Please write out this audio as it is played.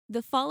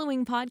The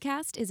following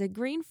podcast is a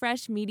Green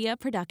Fresh Media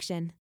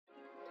production.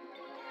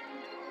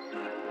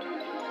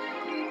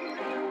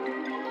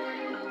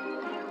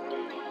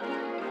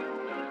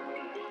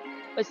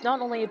 It's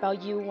not only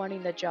about you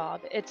wanting the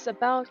job, it's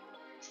about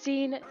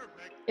seeing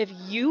if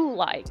you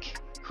like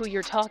who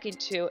you're talking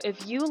to,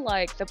 if you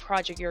like the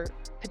project you're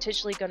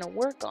potentially going to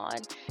work on.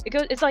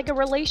 It's like a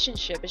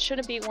relationship. It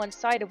shouldn't be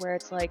one-sided where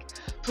it's like,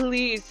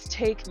 please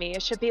take me.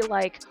 It should be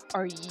like,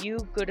 are you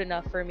good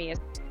enough for me?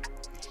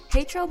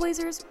 Hey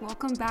Trailblazers,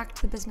 welcome back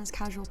to the Business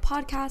Casual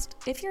Podcast.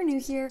 If you're new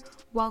here,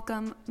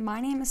 welcome.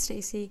 My name is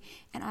Stacy,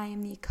 and I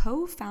am the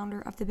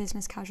co-founder of the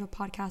Business Casual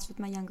Podcast with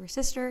my younger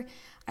sister.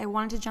 I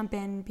wanted to jump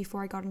in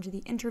before I got into the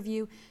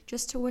interview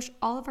just to wish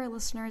all of our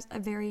listeners a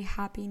very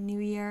happy new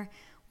year.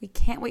 We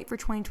can't wait for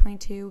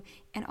 2022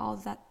 and all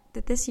that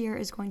this year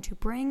is going to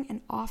bring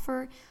and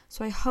offer.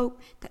 So I hope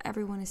that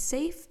everyone is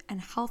safe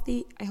and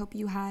healthy. I hope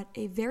you had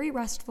a very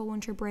restful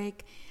winter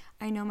break.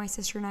 I know my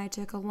sister and I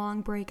took a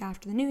long break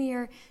after the new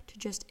year to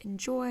just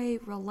enjoy,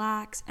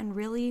 relax, and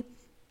really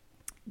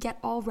get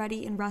all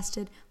ready and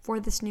rested for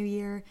this new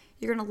year.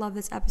 You're going to love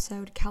this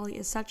episode. Kelly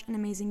is such an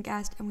amazing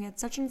guest, and we had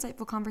such an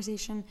insightful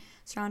conversation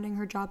surrounding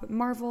her job at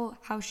Marvel,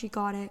 how she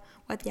got it,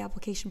 what the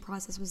application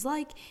process was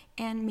like,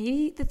 and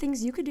maybe the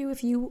things you could do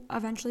if you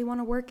eventually want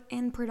to work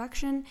in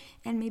production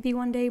and maybe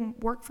one day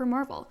work for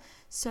Marvel.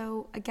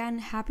 So again,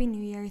 Happy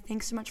New Year.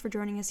 Thanks so much for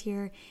joining us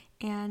here,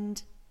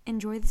 and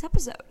enjoy this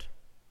episode.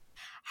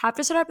 Have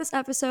to start up this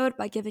episode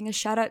by giving a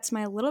shout out to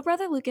my little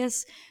brother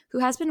Lucas, who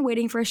has been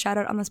waiting for a shout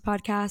out on this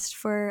podcast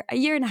for a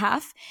year and a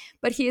half,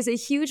 but he is a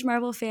huge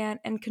Marvel fan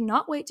and could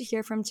not wait to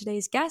hear from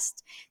today's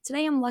guest.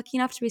 Today I'm lucky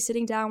enough to be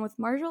sitting down with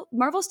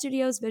Marvel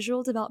Studios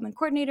visual development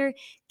coordinator,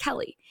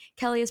 Kelly.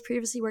 Kelly has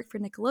previously worked for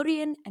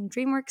Nickelodeon and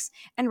DreamWorks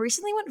and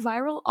recently went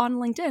viral on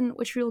LinkedIn,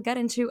 which we will get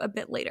into a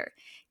bit later.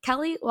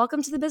 Kelly,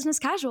 welcome to the Business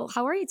Casual.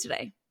 How are you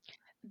today?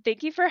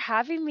 Thank you for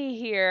having me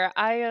here.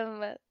 I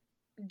am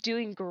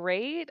doing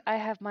great. I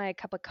have my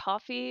cup of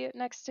coffee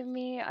next to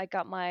me. I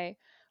got my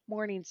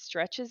morning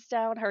stretches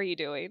down. How are you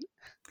doing?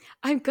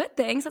 I'm good,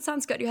 thanks. That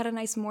sounds good. You had a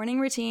nice morning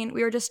routine.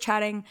 We were just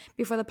chatting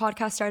before the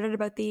podcast started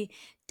about the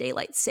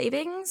daylight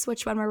savings,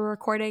 which when we're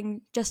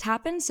recording just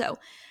happened. So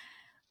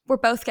we're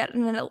both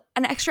getting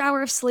an extra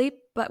hour of sleep,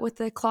 but with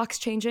the clocks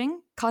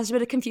changing, caused a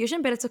bit of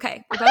confusion, but it's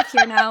okay. We're both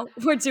here now.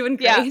 We're doing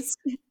great.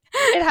 Yeah,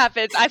 it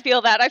happens. I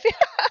feel that.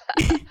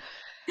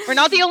 We're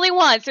not the only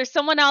ones. There's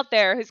someone out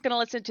there who's going to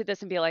listen to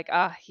this and be like,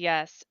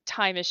 yes,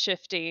 time is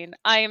shifting.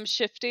 I am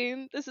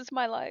shifting. This is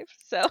my life.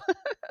 So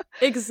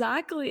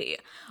Exactly.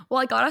 Well,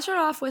 I got to start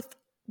off with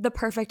the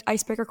perfect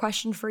icebreaker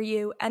question for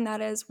you. And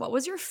that is, what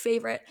was your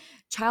favorite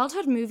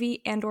childhood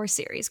movie and or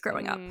series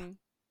growing up?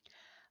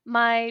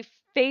 My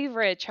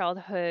favorite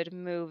childhood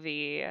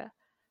movie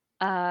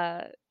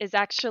is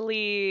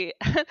actually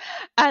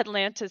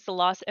Atlantis, The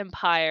Lost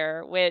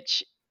Empire,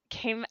 which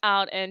came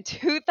out in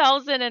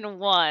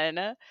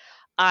 2001.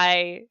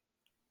 I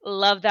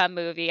love that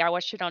movie. I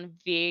watched it on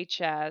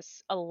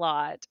VHS a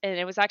lot, and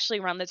it was actually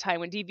around the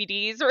time when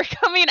DVDs were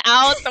coming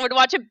out, so I would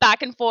watch it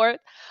back and forth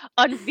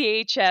on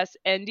VHS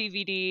and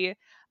DVD.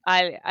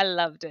 I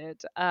loved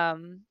it.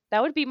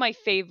 That would be my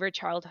favorite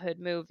childhood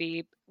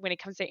movie when it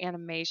comes to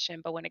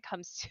animation, but when it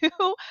comes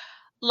to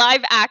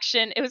live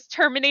action, it was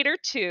Terminator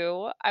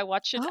 2. I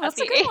watched it Oh, at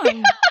that's a the good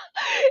one.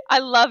 I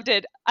loved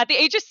it. At the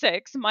age of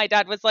 6, my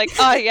dad was like,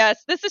 "Oh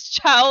yes, this is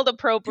child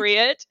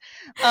appropriate."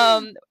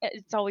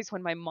 It's always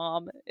when my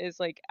mom is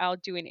like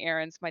out doing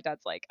errands, my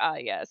dad's like, "Ah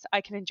yes,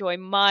 I can enjoy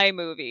my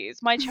movies.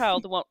 My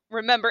child won't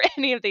remember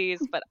any of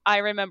these, but I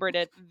remembered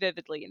it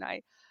vividly and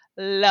I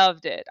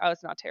loved it. I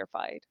was not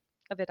terrified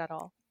of it at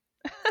all."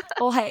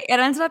 Well, hey, it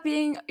ended up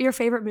being your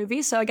favorite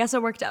movie, so I guess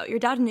it worked out. Your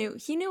dad knew.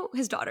 He knew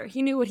his daughter.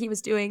 He knew what he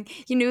was doing.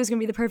 He knew it was going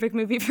to be the perfect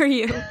movie for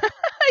you.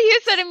 He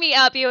was setting me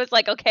up. He was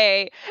like,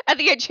 "Okay, at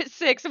the age of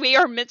 6, we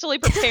are mentally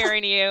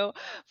preparing you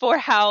for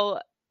how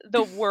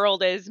the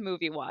world is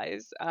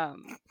movie-wise."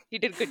 He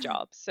did a good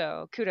job,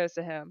 so kudos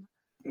to him.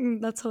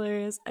 That's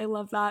hilarious. I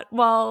love that.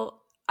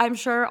 Well, I'm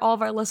sure all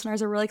of our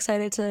listeners are really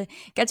excited to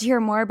get to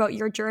hear more about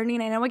your journey.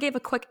 And I know I gave a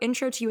quick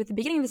intro to you at the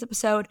beginning of this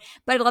episode,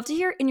 but I'd love to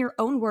hear in your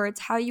own words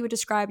how you would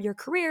describe your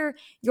career,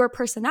 your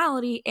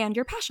personality, and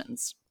your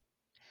passions.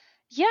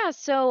 Yeah,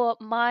 so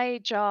my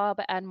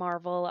job at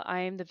Marvel, I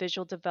am the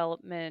visual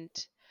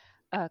development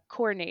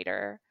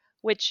coordinator,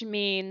 which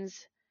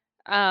means,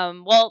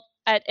 well,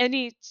 at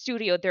any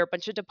studio, there are a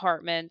bunch of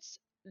departments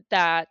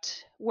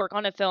that work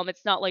on a film.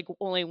 It's not like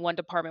only one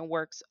department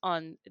works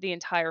on the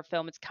entire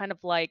film. It's kind of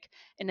like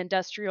an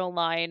industrial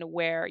line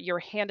where you're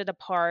handed a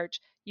part,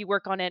 you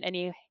work on it, and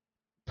you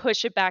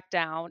push it back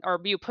down, or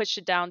you push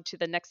it down to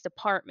the next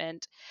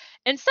department.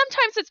 And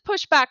sometimes it's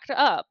pushed back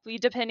up,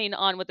 depending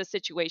on what the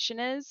situation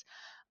is.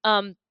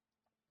 Um,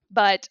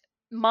 but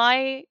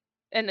my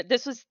and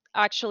this was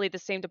actually the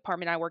same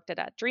department I worked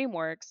at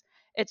DreamWorks.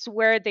 It's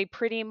where they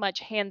pretty much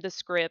hand the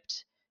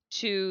script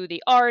to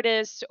the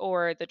artist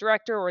or the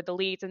director or the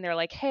leads, and they're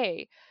like,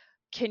 "Hey,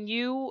 can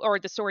you," or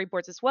the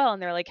storyboards as well,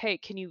 and they're like, "Hey,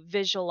 can you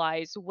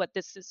visualize what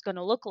this is going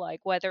to look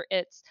like? Whether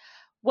it's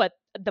what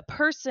the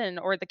person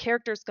or the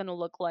character is going to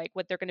look like,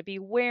 what they're going to be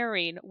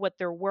wearing, what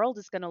their world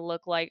is going to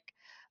look like,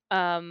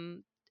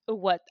 um,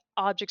 what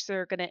objects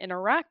they're going to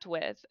interact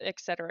with, et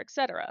cetera, et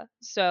cetera.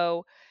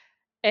 So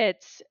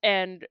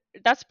and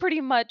that's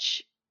pretty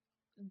much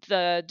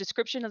the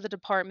description of the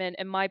department,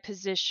 and my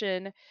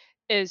position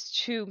is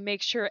to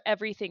make sure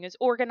everything is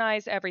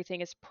organized, everything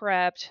is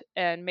prepped,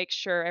 and make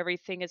sure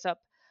everything is up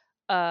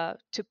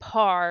to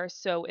par,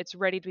 so it's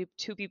ready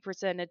to be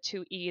presented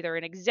to either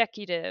an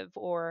executive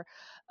or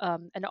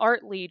an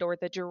art lead or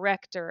the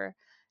director.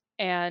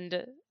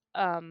 And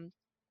um,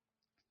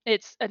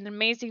 it's an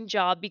amazing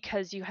job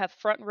because you have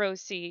front row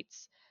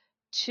seats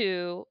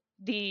to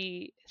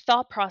the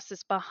thought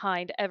process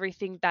behind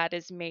everything that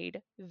is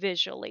made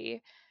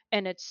visually.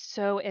 And it's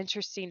so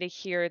interesting to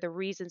hear the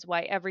reasons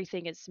why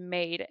everything is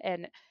made,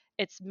 and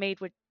it's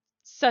made with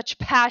such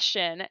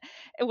passion,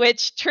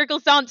 which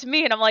trickles down to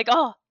me. And I'm like,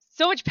 oh,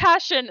 so much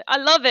passion. I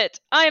love it.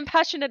 I am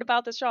passionate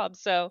about this job.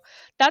 So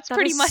that's That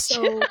pretty is much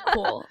so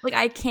cool. Like,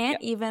 I yeah.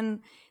 can't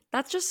even,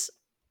 that's just,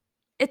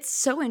 it's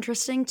so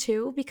interesting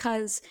too,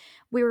 because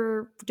we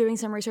were doing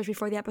some research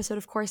before the episode,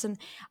 of course, and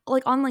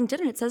like on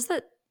LinkedIn, it says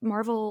that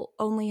Marvel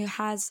only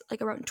has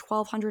like around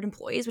 1,200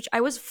 employees, which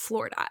I was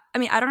floored at. I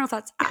mean, I don't know if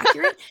that's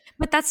accurate,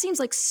 but that seems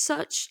like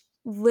such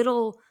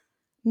little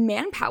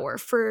manpower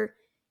for,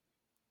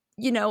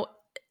 you know,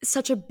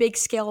 such a big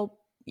scale,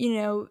 you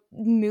know,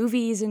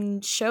 movies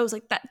and shows.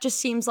 Like, that just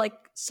seems like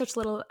such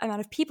little amount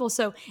of people.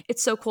 So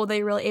it's so cool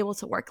they're really able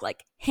to work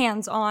like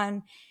hands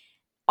on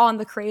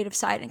the creative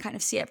side and kind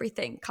of see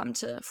everything come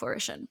to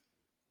fruition.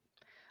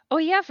 Oh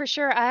yeah, for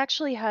sure. I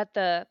actually had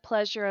the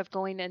pleasure of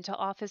going into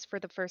office for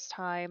the first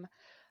time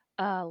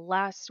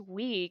last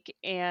week,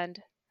 and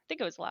I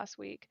think it was last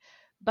week,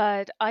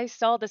 but I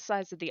saw the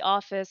size of the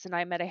office and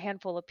I met a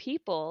handful of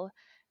people,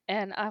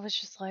 and I was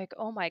just like,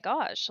 oh my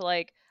gosh,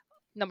 like,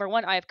 number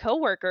one, I have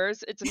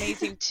coworkers. It's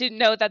amazing to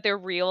know that they're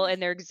real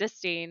and they're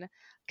existing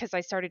because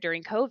I started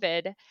during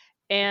COVID.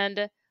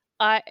 And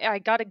I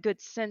got a good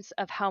sense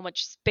of how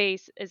much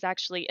space is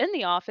actually in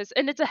the office,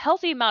 and it's a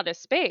healthy amount of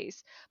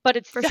space, but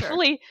it's For sure.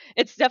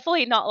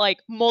 definitely not like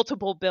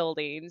multiple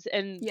buildings.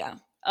 And Yeah.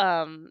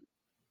 um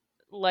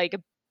like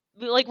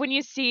like when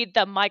you see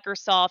the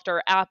Microsoft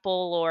or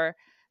Apple or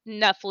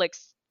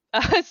Netflix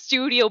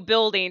studio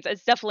buildings,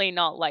 it's definitely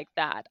not like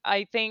that.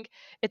 I think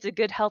it's a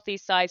good healthy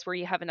size where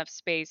you have enough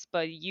space,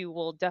 but you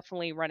will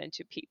definitely run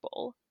into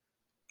people.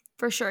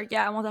 For sure.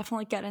 Yeah, and we'll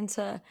definitely get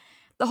into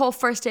the whole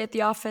first day at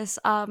the office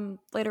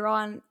later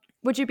on.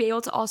 Would you be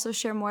able to also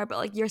share more about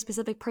like your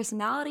specific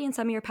personality and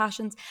some of your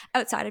passions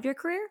outside of your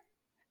career?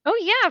 Oh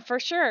yeah, for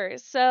sure.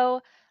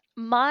 So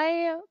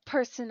my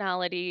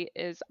personality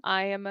is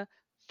I am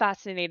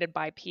fascinated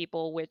by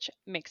people, which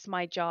makes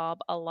my job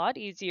a lot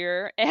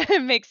easier and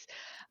it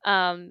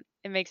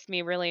makes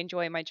me really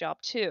enjoy my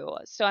job too.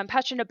 So I'm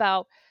passionate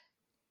about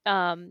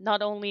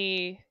not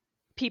only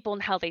people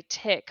and how they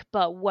tick,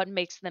 but what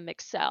makes them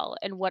excel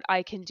and what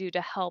I can do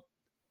to help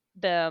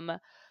them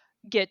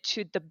get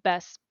to the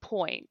best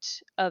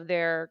point of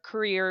their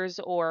careers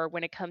or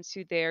when it comes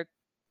to their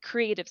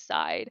creative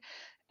side.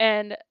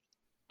 And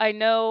I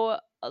know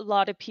a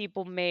lot of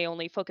people may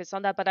only focus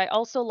on that, but I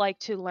also like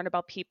to learn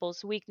about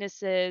people's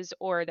weaknesses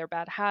or their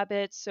bad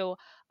habits. So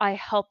I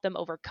help them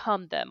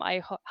overcome them.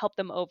 Help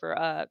them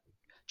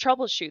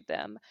troubleshoot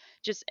them.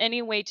 Just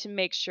any way to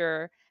make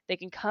sure they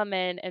can come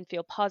in and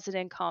feel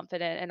positive and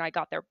confident, and I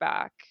got their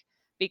back.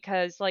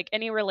 Because, like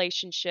any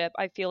relationship,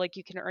 I feel like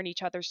you can earn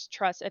each other's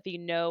trust if you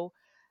know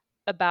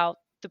about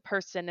the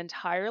person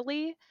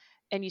entirely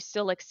and you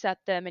still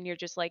accept them, and you're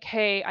just like,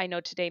 hey, I know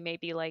today may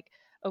be like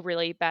a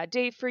really bad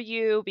day for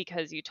you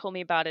because you told me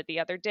about it the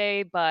other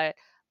day, but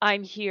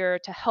I'm here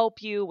to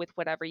help you with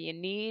whatever you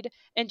need.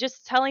 And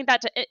just telling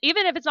that to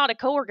even if it's not a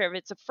coworker, if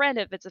it's a friend,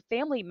 if it's a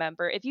family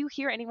member, if you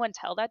hear anyone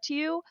tell that to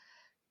you,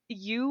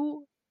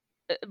 you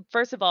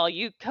first of all,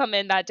 you come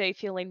in that day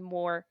feeling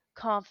more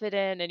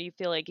confident and you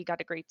feel like you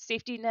got a great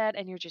safety net,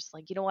 and you're just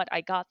like, you know what,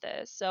 I got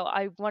this. So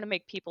I want to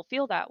make people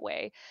feel that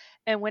way.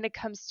 And when it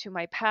comes to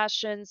my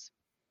passions,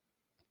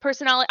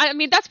 personality, I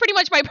mean, that's pretty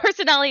much my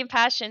personality and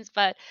passions.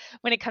 But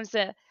when it comes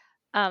to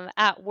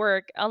at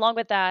work, along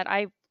with that,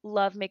 I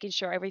love making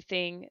sure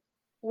everything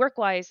work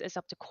wise is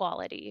up to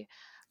quality,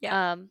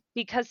 Yeah.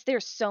 because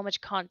there's so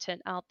much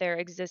content out there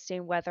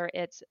existing, whether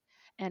it's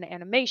an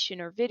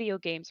animation or video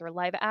games or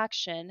live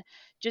action.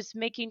 Just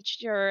making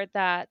sure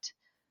that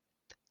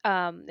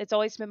it's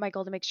always been my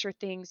goal to make sure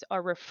things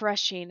are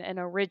refreshing and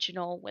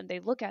original when they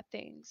look at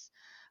things.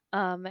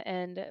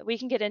 And we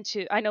can get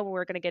into, I know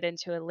we're going to get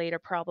into it later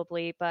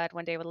probably, but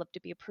one day I would love to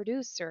be a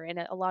producer. And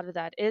a lot of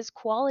that is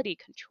quality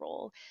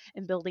control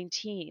and building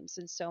teams.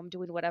 And so I'm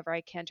doing whatever I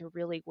can to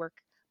really work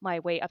my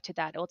way up to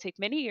that. It will take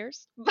many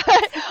years,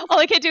 but all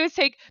I can do is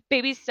take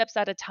baby steps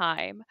at a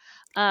time.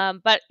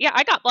 But yeah,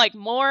 I got like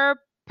more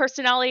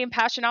personality and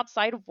passion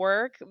outside of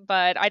work,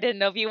 but I didn't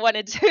know if you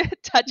wanted to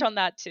touch on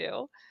that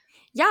too.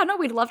 Yeah, no,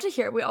 we'd love to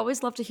hear. We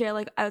always love to hear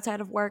like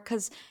outside of work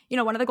because, you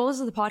know, one of the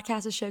goals of the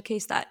podcast is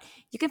showcase that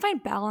you can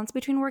find balance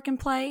between work and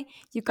play.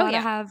 You Oh, got to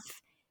yeah. have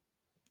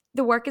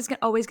the work is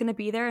always going to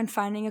be there, and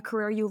finding a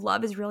career you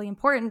love is really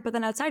important. But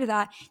then outside of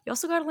that, you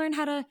also got to learn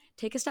how to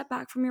take a step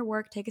back from your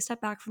work, take a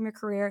step back from your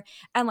career,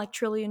 and like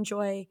truly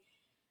enjoy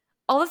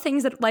all the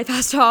things that life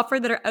has to offer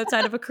that are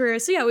outside of a career.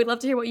 So yeah, we'd love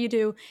to hear what you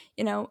do,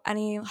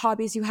 any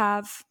hobbies you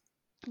have.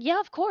 Yeah,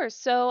 of course.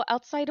 So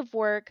outside of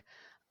work,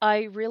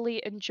 I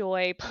really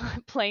enjoy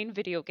playing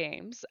video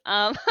games.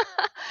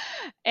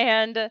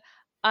 And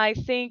I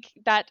think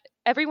that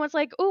everyone's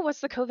like, "Oh,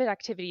 what's the COVID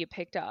activity you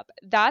picked up?"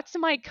 That's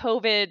my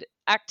COVID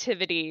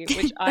activity,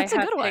 which I That's a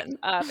have good picked one.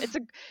 up.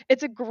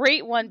 It's a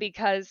great one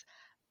because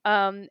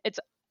it's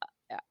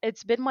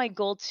it's been my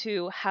goal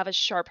to have a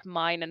sharp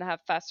mind and have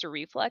faster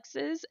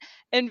reflexes,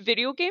 and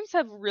video games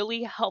have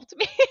really helped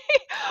me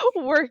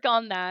work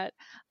on that.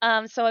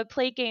 So I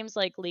play games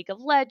like League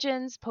of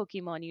Legends,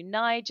 Pokemon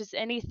Unite, just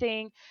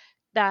anything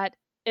that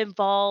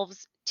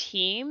involves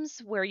teams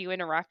where you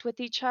interact with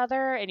each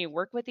other and you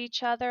work with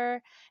each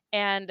other,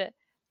 and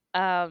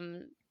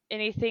um,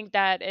 anything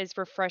that is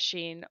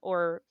refreshing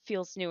or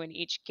feels new in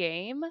each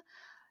game.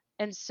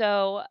 And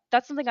so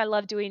that's something I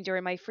love doing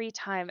during my free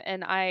time.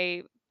 And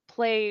I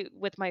play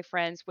with my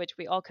friends, which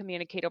we all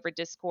communicate over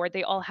Discord.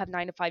 They all have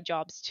 9 to 5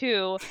 jobs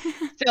too.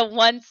 So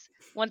once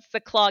the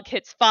clock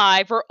hits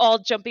 5, we're all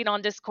jumping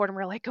on Discord and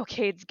we're like,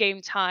 okay, it's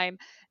game time.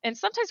 And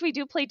sometimes we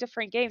do play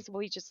different games, but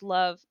we just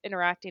love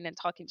interacting and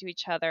talking to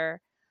each other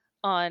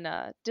on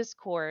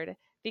Discord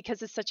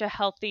because it's such a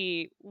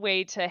healthy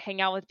way to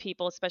hang out with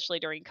people, especially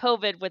during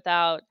COVID,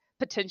 without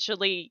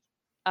potentially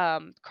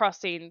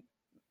crossing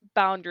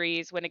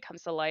boundaries when it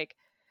comes to like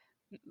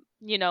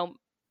you know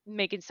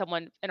making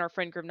someone in our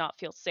friend group not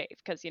feel safe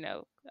because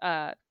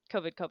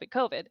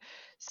COVID.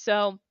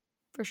 So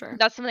For sure.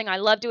 that's something I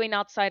love doing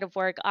outside of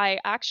work. I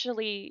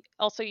actually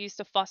also used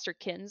to foster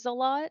kittens a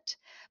lot,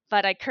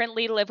 but I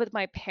currently live with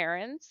my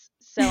parents,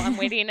 so I'm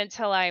waiting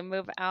until I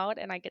move out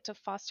and I get to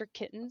foster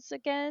kittens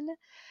again.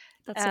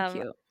 That's so um,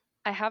 cute.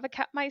 I have a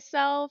cat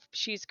myself.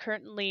 She's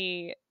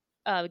currently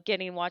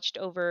getting watched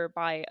over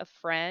by a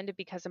friend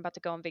because I'm about to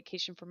go on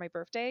vacation for my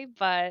birthday.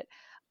 But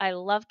I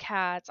love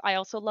cats. I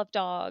also love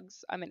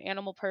dogs. I'm an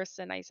animal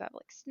person. I used to have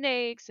like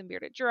snakes and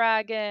bearded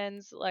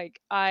dragons.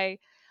 Like I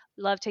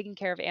love taking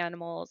care of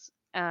animals.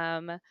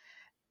 And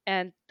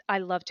I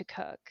love to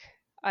cook.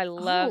 I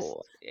love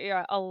Oh,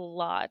 yeah, a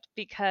lot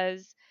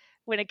because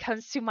when it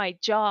comes to my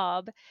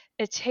job,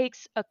 it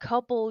takes a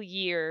couple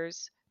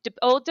years,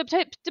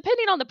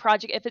 depending on the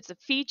project. If it's a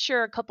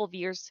feature, a couple of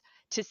years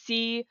to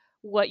see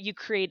what you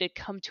created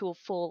come to a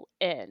full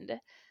end.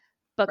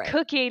 But right.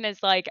 cooking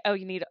is like, oh,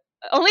 you need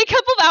only a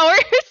couple of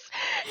hours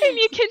and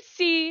you can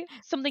see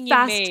something you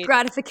Fast made.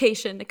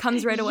 gratification. It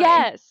comes right away.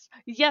 Yes,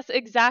 yes,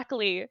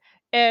 exactly.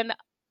 And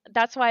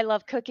that's why I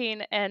love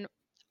cooking. And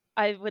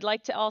I would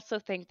like to also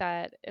think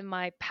that in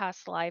my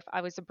past life,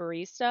 I was a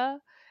barista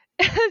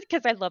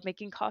because I love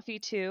making coffee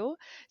too.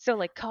 So,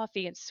 like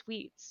coffee and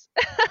sweets.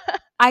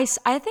 I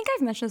think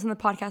I've mentioned this in the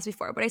podcast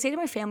before, but I say to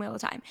my family all the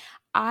time,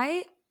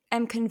 I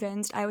am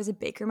convinced I was a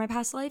baker in my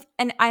past life,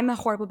 and I'm a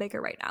horrible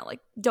baker right now. Like,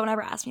 don't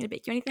ever ask me to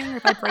bake you anything, or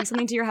if I bring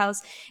something to your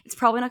house, it's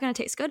probably not going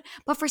to taste good.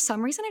 But for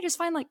some reason, I just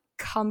find like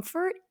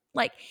comfort,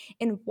 like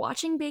in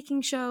watching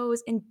baking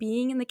shows and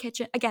being in the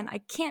kitchen. Again, I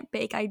can't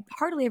bake, I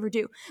hardly ever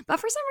do, but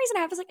for some reason, I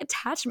have this like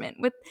attachment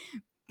with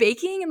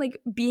baking and like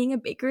being a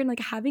baker and like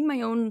having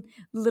my own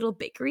little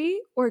bakery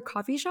or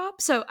coffee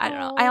shop. So I don't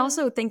know. I Oh.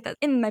 also think that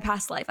in my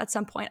past life at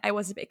some point I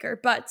was a baker,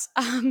 but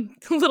a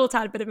little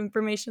tad bit of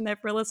information there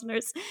for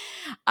listeners.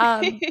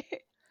 Um,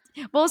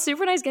 well,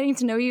 super nice getting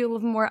to know you a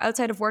little more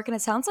outside of work. And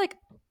it sounds like,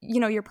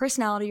 your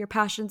personality, your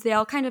passions, they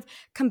all kind of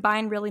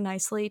combine really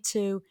nicely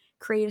to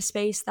create a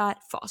space that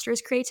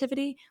fosters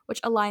creativity,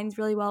 which aligns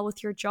really well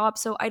with your job.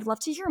 So I'd love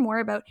to hear more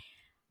about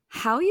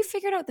how you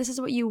figured out this is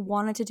what you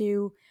wanted to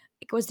do.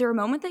 Like, was there a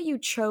moment that you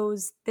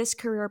chose this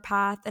career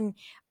path? And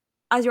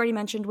as you already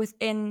mentioned,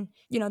 within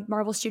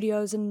Marvel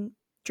Studios and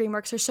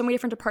DreamWorks, there's so many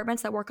different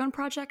departments that work on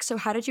projects. So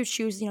how did you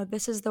choose?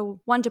 This is the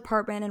one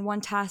department and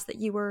one task that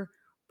you were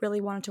really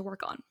wanted to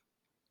work on.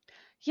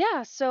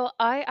 Yeah, so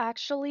I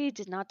actually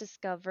did not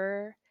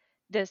discover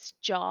this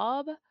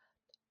job.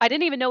 I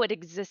didn't even know it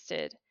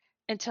existed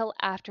until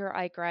after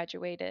I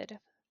graduated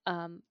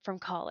from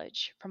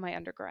college, from my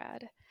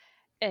undergrad.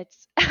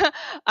 It's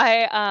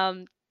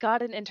I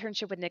got an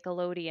internship with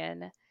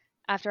Nickelodeon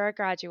after I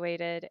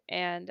graduated,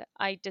 and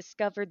I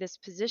discovered this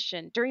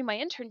position during my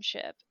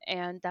internship,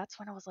 and that's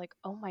when I was like,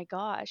 "Oh my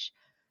gosh,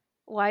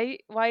 why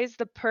is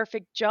the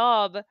perfect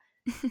job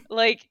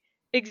like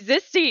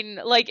existing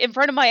like in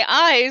front of my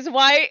eyes?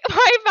 Why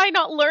have I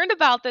not learned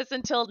about this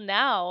until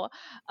now?"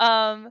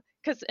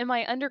 Cuz in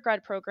my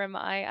undergrad program,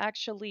 I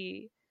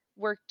actually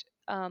worked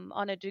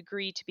on a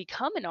degree to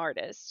become an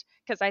artist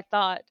because I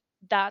thought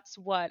that's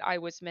what I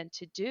was meant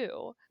to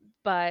do.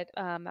 But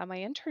at my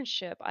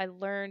internship, I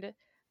learned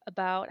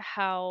about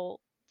how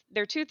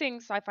there are two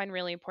things I find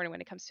really important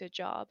when it comes to a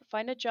job.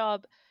 Find a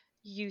job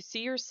you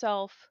see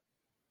yourself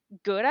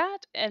good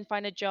at, and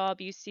find a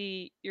job you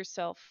see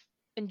yourself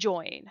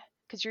enjoying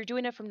because you're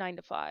doing it from 9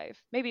 to 5,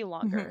 maybe Hmm.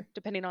 longer,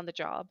 depending on the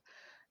job.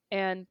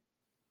 And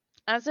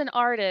as an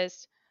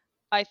artist,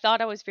 I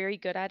thought I was very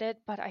good at it,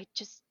 but I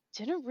just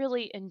didn't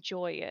really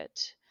enjoy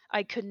it.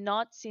 I could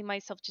not see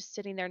myself just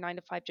sitting there 9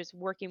 to 5, just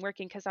working,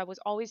 because I was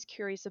always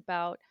curious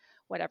about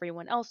what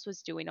everyone else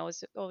was doing. I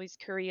was always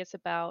curious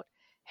about,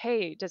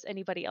 hey, does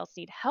anybody else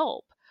need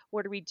help?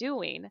 What are we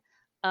doing?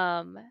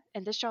 And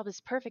this job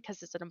is perfect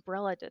because it's an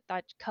umbrella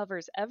that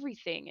covers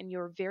everything, and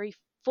you're very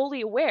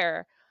fully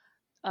aware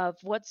of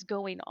what's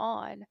going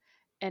on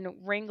and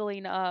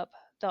wrangling up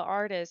the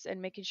artists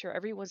and making sure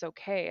everyone's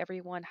okay,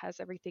 everyone has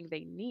everything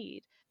they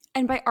need.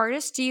 And by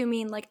artist, do you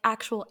mean like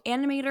actual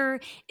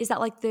animator? Is that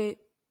like the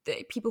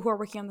people who are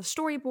working on the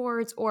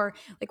storyboards, or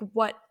like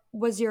what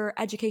was your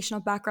educational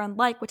background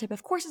like? What type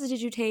of courses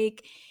did you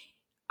take?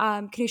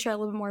 Can you share a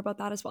little bit more about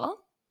that as well?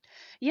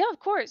 Yeah, of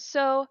course.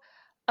 So,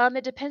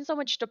 it depends on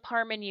which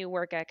department you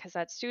work at, because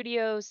at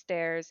studios,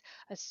 there's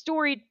a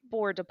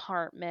storyboard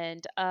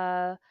department,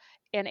 an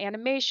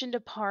animation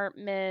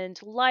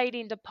department,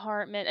 lighting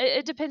department.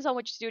 It depends on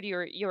which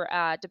studio you're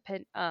at.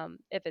 Depend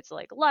if it's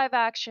like live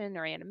action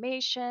or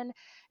animation.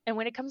 And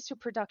when it comes to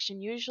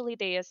production, usually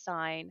they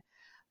assign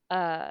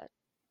uh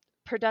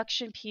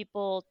production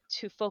people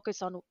to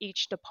focus on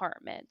each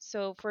department.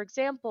 So, for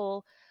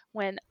example,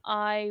 when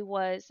I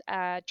was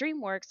at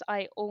DreamWorks,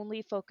 I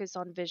only focused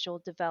on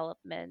visual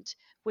development,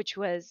 which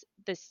was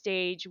the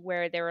stage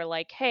where they were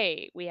like,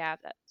 hey, we have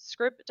a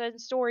script and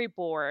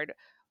storyboard,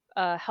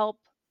 help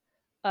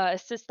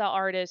assist the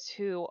artists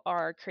who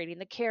are creating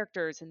the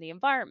characters and the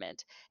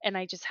environment. And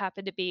I just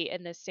happened to be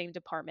in the same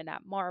department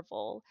at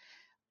Marvel.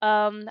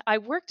 I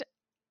worked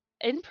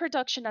in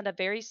production at a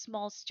very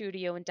small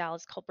studio in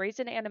Dallas called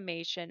Brazen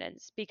Animation. And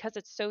because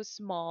it's so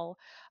small,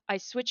 I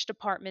switched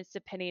departments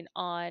depending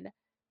on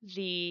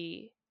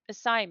the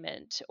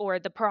assignment or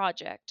the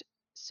project.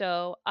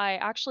 So I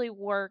actually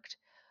worked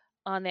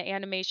on the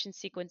animation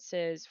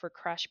sequences for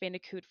Crash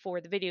Bandicoot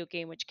 4, the video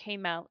game, which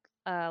came out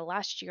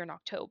last year in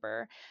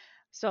October,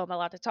 so I'm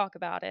allowed to talk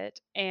about it.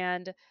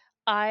 And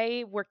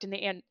I worked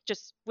in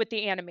just with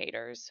the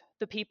animators,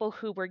 the people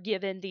who were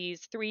given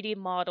these 3D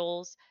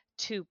models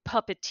to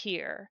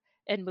puppeteer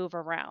and move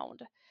around.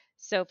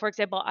 So, for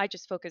example, I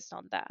just focused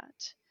on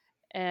that.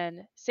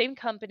 And same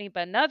company,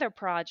 but another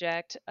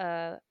project,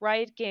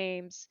 Riot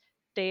Games,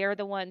 they are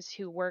the ones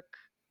who work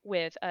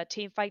with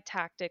Teamfight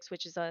Tactics,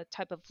 which is a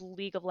type of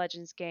League of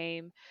Legends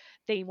game.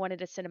 They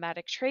wanted a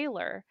cinematic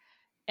trailer,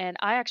 and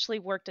I actually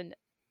worked in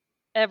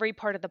every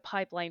part of the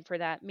pipeline for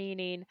that,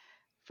 meaning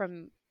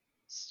from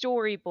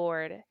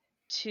storyboard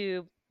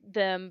to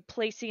them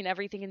placing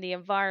everything in the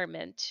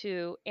environment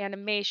to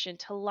animation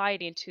to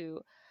lighting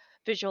to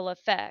visual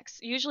effects.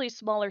 Usually,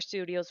 smaller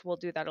studios will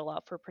do that a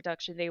lot for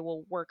production. They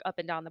will work up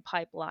and down the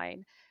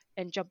pipeline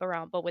and jump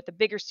around. But with the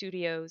bigger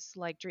studios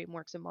like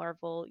DreamWorks and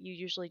Marvel, you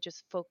usually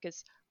just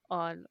focus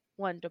on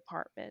one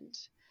department.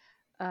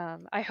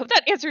 I hope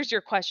that answers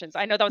your questions.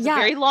 I know that was a Yeah,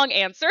 very long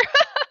answer.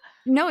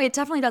 no, it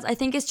definitely does. I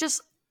think it's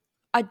just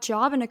a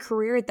job and a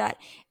career that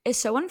is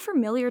so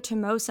unfamiliar to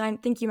most. And I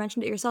think you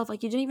mentioned it yourself,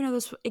 like you didn't even know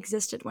this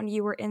existed when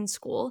you were in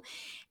school.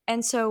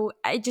 And so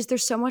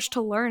there's so much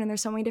to learn, and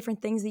there's so many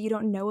different things that you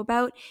don't know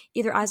about,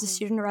 either as a Mhm.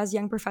 student or as a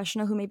young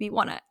professional who maybe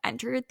want to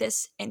enter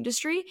this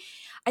industry.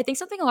 I think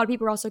something a lot of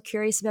people are also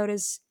curious about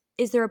is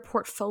there a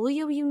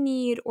portfolio you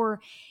need,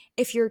 or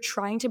if you're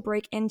trying to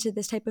break into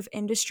this type of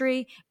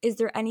industry, is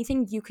there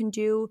anything you can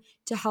do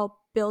to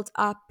help build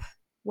up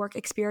work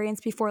experience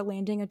before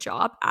landing a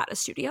job at a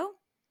studio?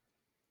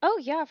 Oh,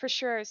 yeah, for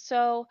sure.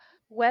 So,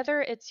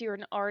 whether it's you're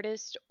an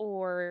artist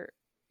or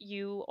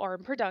you are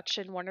in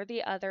production, one or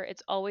the other,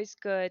 it's always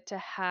good to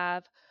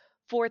have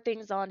four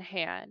things on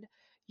hand: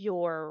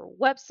 your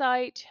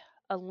website,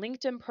 a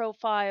LinkedIn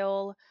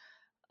profile,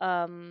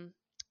 um,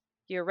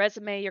 your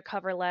resume, your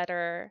cover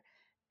letter.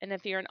 And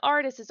if you're an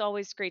artist, it's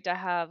always great to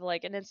have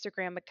like an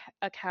Instagram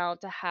account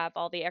to have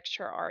all the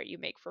extra art you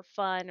make for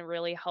fun. It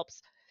really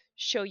helps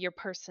show your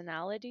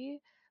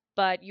personality.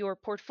 But your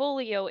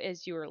portfolio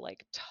is your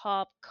like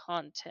top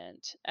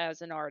content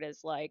as an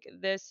artist. Like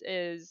this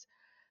is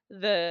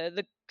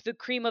the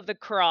cream of the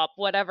crop,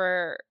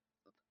 whatever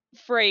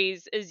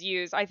phrase is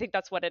used. I think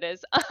that's what it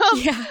is.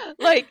 Yeah.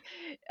 Like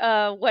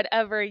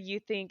whatever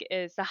you think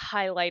is the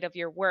highlight of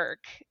your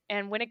work.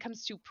 And when it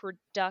comes to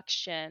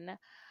production,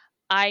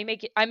 I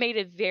made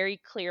it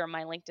very clear on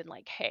my LinkedIn,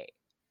 like, hey,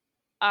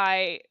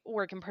 I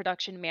work in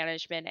production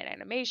management and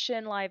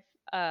animation, live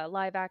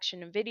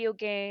action and video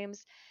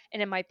games.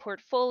 And in my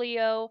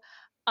portfolio,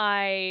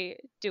 I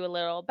do a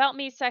little about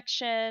me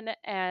section,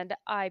 and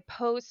I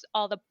post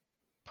all the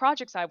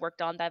projects I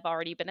worked on that have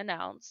already been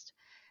announced.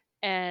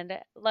 And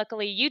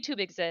luckily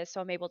YouTube exists,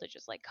 so I'm able to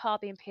just like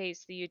copy and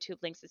paste the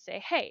YouTube links to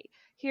say, hey,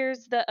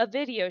 here's a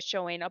video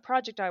showing a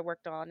project I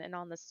worked on. And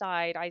on the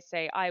side, I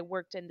say I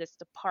worked in this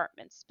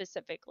department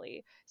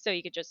specifically. So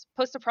you could just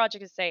post a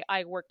project and say,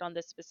 I worked on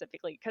this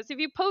specifically. Because if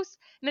you post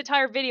an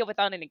entire video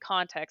without any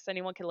context,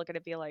 anyone can look at it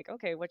and be like,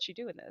 okay, what you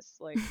do in this?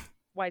 Like,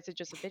 why is it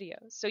just a video?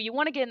 So you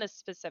want to get in the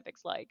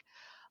specifics, like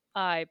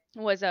I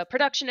was a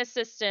production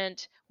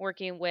assistant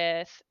working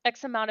with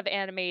X amount of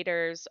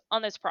animators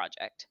on this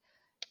project.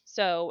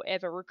 So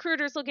if a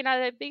recruiter's looking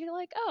at it, being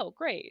like, oh,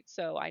 great.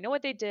 So I know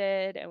what they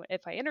did. And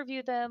if I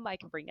interview them, I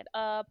can bring it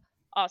up.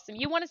 Awesome.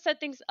 You want to set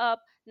things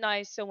up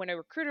nice. So when a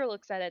recruiter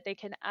looks at it, they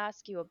can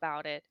ask you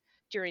about it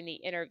during the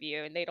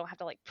interview and they don't have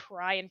to like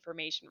pry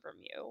information from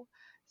you.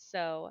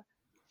 So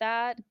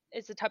that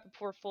is the type of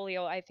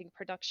portfolio I think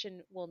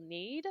production will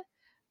need.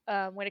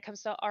 When it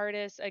comes to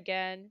artists,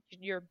 again,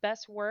 your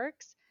best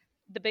works,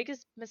 the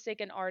biggest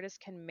mistake an artist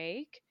can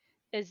make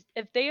is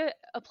if they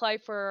apply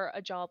for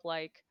a job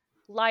like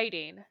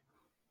lighting,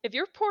 if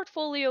your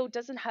portfolio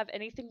doesn't have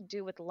anything to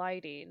do with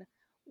lighting,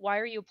 why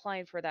are you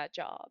applying for that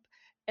job?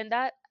 And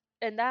that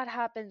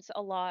happens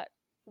a lot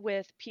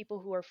with people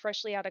who are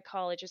freshly out of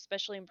college,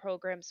 especially in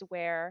programs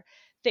where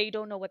they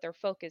don't know what their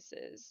focus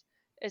is.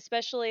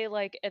 Especially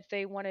like if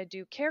they want to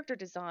do character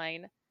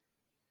design,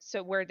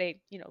 so where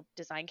they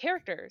design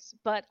characters,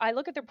 but I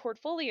look at their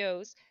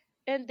portfolios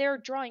and they're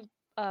drawing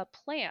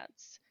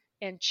plants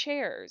and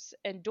chairs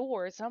and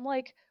doors, and I'm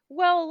like,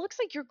 well, it looks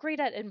like you're great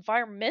at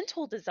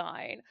environmental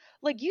design.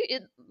 Like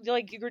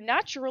you're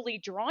naturally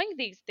drawing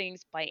these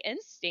things by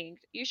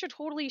instinct. You should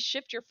totally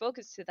shift your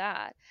focus to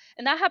that.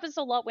 And that happens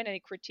a lot when I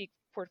critique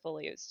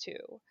portfolios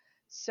too.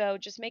 So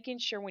just making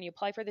sure when you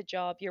apply for the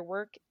job, your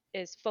work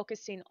is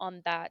focusing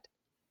on that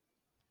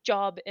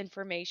job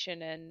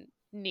information and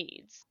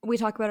needs. We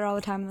talk about it all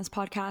the time in this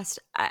podcast.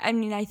 I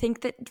mean, I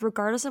think that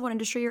regardless of what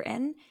industry you're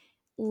in,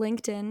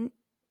 LinkedIn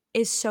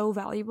is so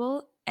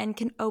valuable and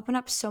can open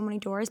up so many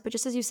doors. But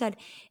just as you said,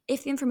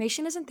 if the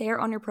information isn't there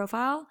on your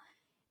profile,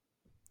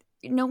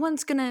 no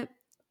one's going to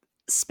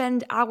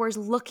spend hours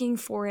looking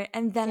for it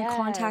and then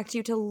contact Yes.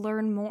 you to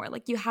learn more.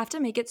 Like, you have to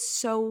make it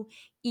so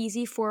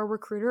easy for a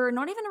recruiter, or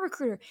not even a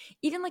recruiter,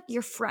 even like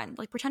your friend.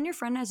 Like, pretend your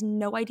friend has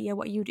no idea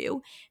what you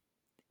do.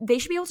 They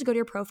should be able to go to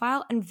your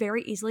profile and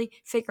very easily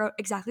figure out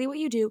exactly what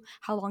you do,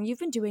 how long you've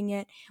been doing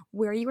it,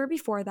 where you were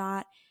before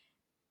that.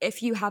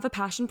 If you have a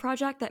passion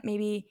project that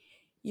maybe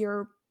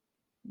you're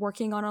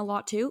working on a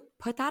lot too,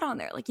 put that on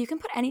there. Like, you can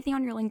put anything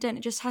on your LinkedIn.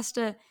 It just has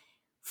to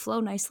flow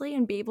nicely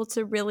and be able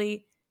to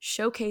really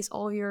showcase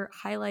all of your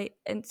highlight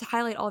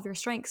all of your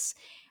strengths.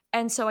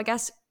 And so I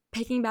guess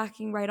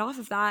piggybacking right off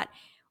of that,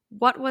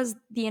 what was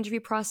the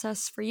interview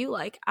process for you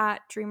like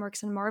at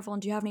DreamWorks and Marvel?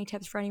 And do you have any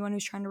tips for anyone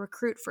who's trying to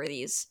recruit for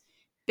these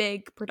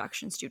big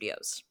production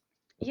studios?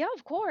 Yeah,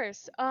 of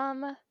course.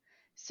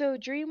 So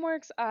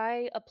DreamWorks,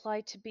 I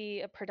applied to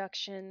be a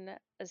production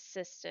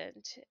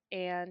assistant,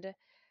 and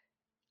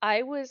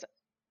I was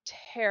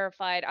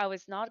terrified. I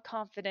was not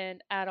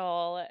confident at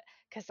all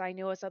because I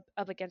knew I was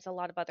up against a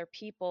lot of other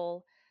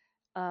people.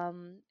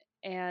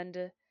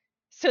 And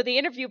so the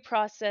interview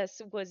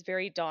process was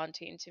very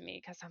daunting to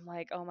me because I'm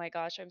like, oh my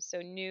gosh, I'm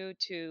so new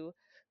to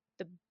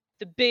the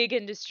the big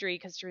industry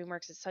because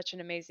DreamWorks is such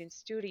an amazing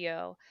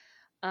studio.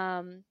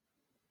 Um,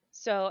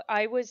 so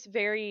I was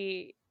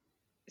very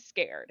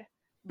scared,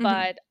 Mm-hmm.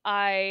 but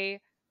I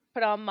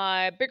put on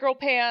my big girl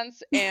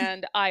pants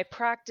and I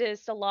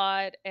practiced a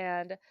lot,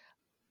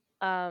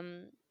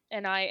 um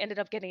and I ended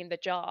up getting the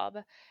job.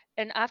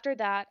 And after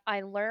that,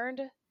 I learned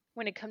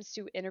when it comes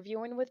to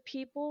interviewing with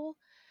people,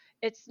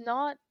 it's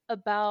not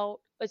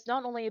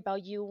only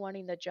about you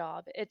wanting the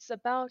job. It's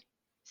about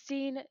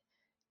seeing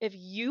if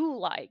you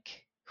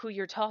like who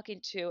you're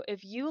talking to,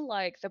 if you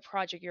like the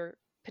project you're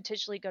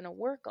potentially going to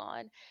work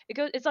on.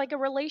 It's like a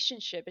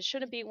relationship. It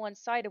shouldn't be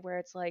one-sided where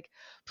it's like,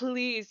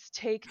 please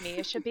take me.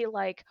 It should be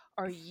like,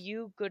 are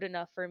you good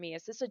enough for me?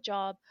 Is this a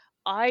job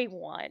I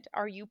want?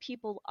 Are you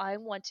people I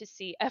want to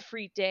see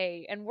every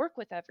day and work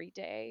with every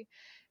day?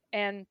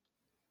 And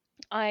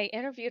I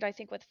interviewed, I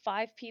think, with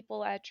 5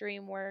 people at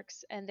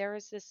DreamWorks, and there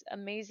was this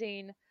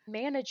amazing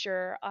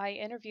manager I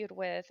interviewed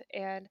with,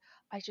 and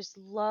I just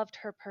loved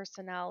her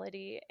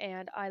personality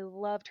and I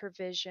loved her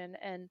vision.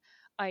 And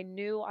I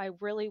knew I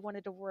really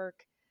wanted to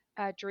work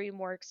at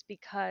DreamWorks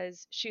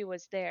because she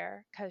was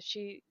there, because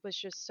she was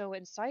just so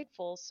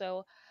insightful.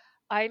 So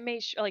I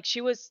made sure, like,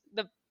 she was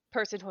the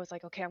person who was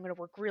like, okay, I'm going to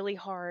work really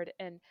hard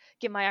and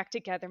get my act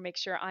together, make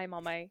sure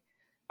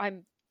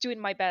I'm doing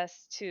my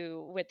best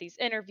to with these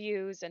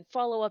interviews and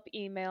follow up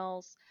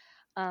emails.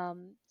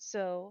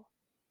 So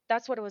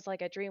that's what it was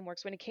like at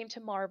DreamWorks. When it came to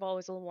Marvel, I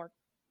was a little more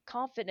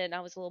confident, I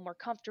was a little more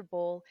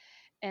comfortable,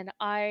 and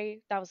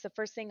that was the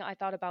first thing I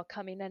thought about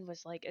coming in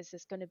was like, is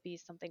this going to be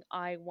something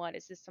I want?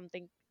 Is this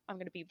something I'm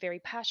going to be very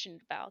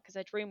passionate about? Because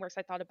at DreamWorks,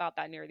 I thought about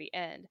that near the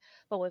end,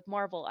 but with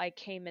Marvel, I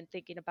came in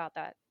thinking about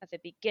that at the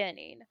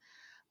beginning.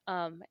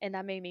 And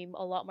that made me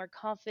a lot more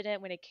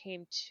confident when it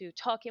came to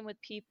talking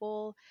with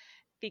people,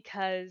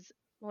 because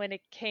when it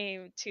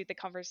came to the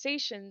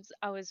conversations,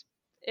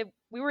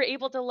 we were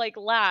able to like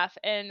laugh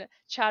and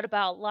chat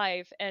about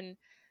life and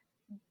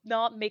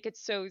not make it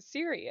so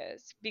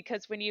serious.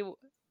 Because when you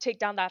take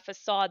down that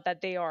facade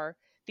that they are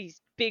these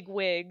big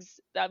wigs,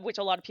 which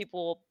a lot of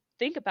people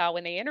think about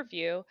when they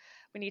interview,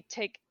 when you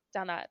take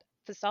down that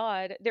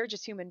facade, they're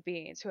just human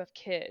beings who have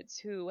kids,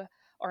 who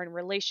are in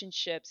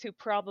relationships, who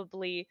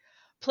probably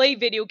play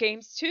video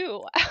games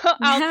too Yeah.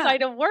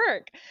 outside of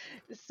work.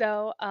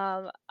 So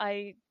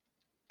I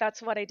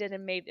that's what I did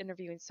and made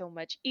interviewing so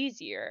much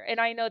easier. And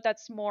I know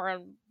that's more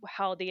on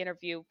how the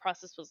interview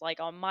process was like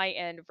on my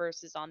end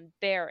versus on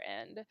their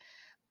end.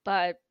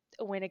 But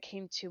when it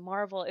came to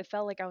Marvel, it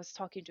felt like I was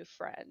talking to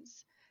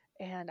friends.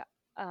 And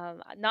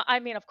not, I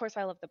mean, of course,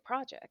 I love the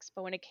projects,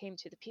 but when it came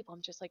to the people,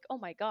 I'm just like, oh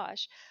my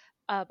gosh,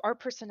 our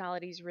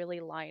personalities really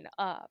line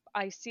up.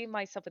 I see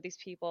myself with these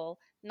people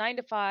 9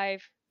 to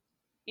 5,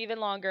 even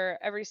longer,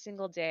 every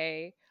single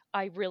day.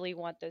 I really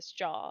want this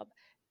job.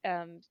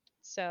 Um,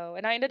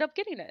 and I ended up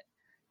getting it.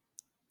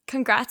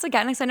 Congrats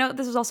again, because I know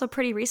this was also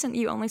pretty recent.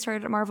 You only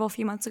started at Marvel a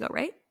few months ago,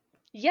 right?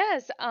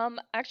 Yes,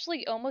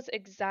 actually almost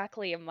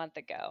exactly a month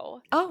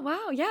ago. Oh,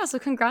 wow. Yeah. So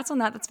congrats on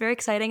that. That's very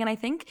exciting. And I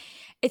think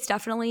it's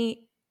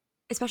definitely,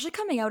 especially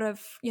coming out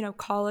of,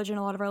 college, and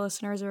a lot of our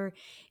listeners are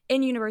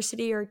in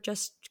university or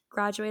just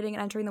graduating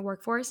and entering the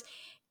workforce.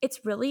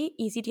 It's really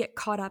easy to get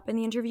caught up in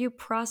the interview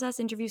process,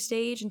 interview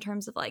stage, in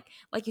terms of like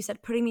you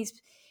said, putting these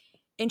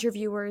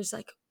interviewers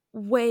like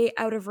way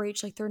out of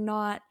reach. Like they're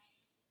not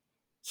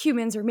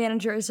humans or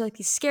managers, like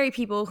these scary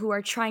people who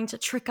are trying to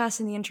trick us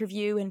in the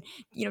interview and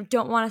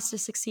don't want us to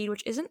succeed,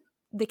 which isn't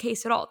the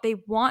case at all. They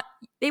want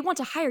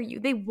to hire you,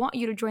 they want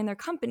you to join their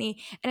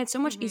company, and it's so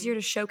much easier Hmm.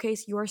 to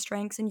showcase your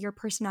strengths and your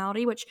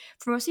personality, which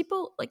for most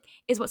people like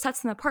is what sets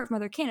them apart from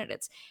other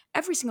candidates.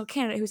 Every single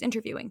candidate who's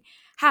interviewing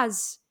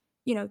has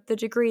the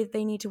degree that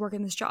they need to work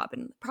in this job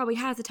and probably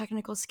has the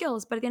technical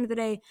skills, but at the end of the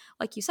day,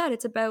 like you said,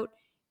 it's about,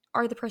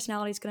 are the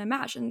personalities going to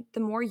match? And the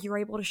more you're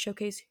able to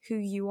showcase who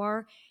you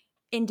are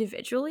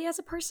individually as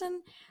a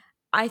person,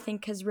 I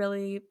think has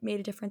really made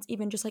a difference.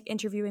 Even just like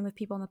interviewing with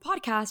people on the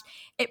podcast,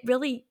 it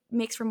really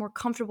makes for a more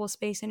comfortable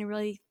space, and you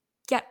really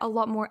get a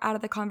lot more out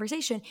of the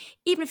conversation.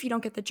 Even if you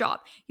don't get the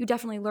job, you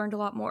definitely learned a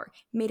lot more,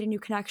 made a new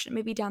connection.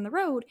 Maybe down the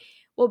road,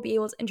 we'll be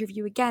able to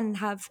interview again and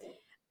have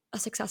a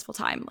successful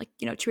time, like,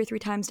 2 or 3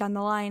 times down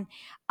the line.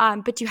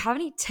 But do you have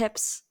any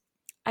tips,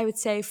 I would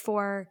say,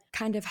 for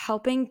kind of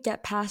helping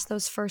get past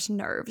those first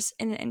nerves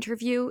in an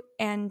interview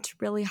and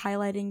really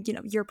highlighting,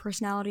 your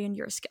personality and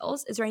your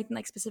skills? Is there anything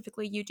like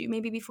specifically you do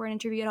maybe before an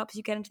interview that helps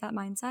you get into that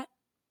mindset?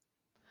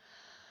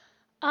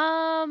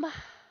 Um,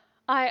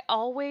 I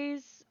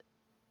always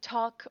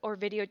talk or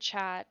video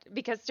chat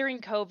because during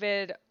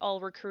COVID,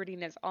 all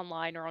recruiting is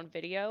online or on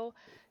video.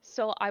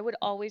 So I would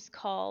always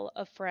call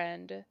a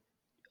friend.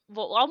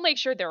 Well, I'll make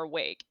sure they're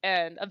awake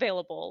and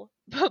available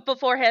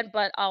beforehand,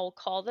 but I'll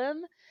call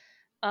them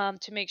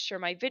to make sure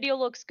my video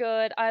looks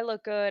good, I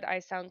look good, I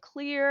sound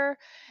clear,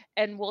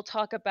 and we'll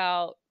talk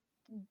about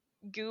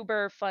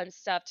goober fun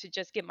stuff to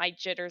just get my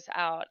jitters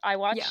out. I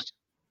Yeah. watched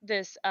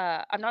this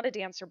I'm not a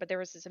dancer, but there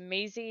was this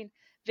amazing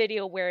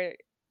video where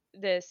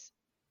this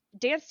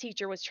dance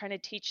teacher was trying to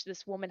teach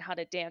this woman how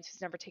to dance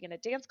who's never taken a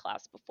dance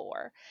class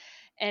before.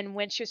 And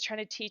when she was trying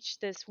to teach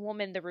this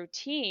woman the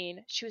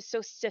routine, she was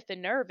so stiff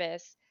and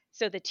nervous.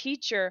 So the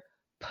teacher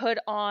put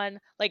on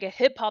like a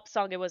hip hop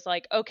song. It was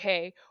like,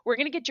 okay, we're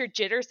going to get your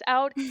jitters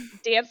out.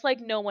 Dance like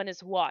no one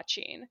is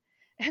watching.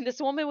 And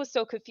this woman was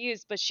so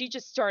confused, but she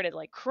just started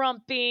like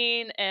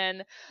crumping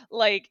and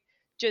like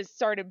just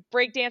started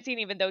breakdancing,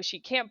 even though she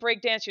can't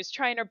breakdance. She was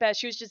trying her best.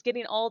 She was just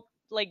getting all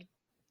like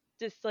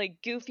this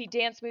like goofy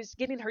dance moves,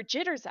 getting her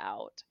jitters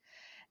out.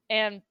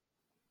 And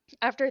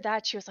after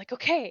that, she was like,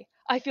 okay,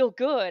 I feel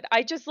good.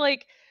 I just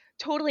like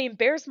totally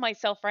embarrassed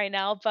myself right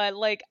now, but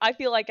like I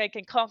feel like I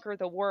can conquer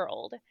the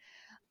world.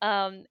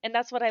 And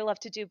that's what I love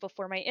to do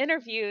before my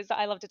interviews.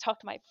 I love to talk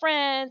to my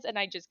friends and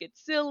I just get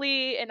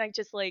silly and I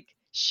just like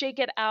shake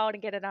it out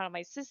and get it out of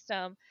my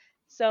system.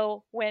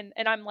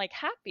 And I'm like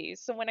happy.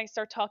 So when I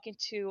start talking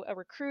to a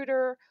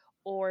recruiter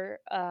or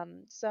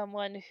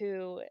someone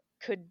who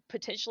could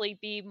potentially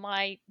be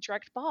my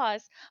direct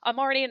boss, I'm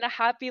already in a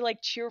happy, like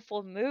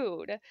cheerful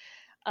mood.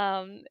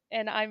 And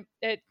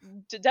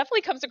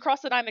definitely comes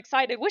across that I'm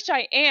excited, which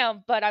I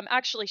am, but I'm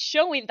actually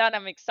showing that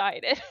I'm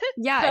excited.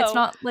 Yeah, it's So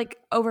not like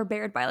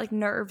overbeared by like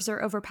nerves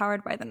or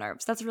overpowered by the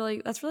nerves. That's really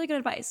good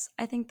advice.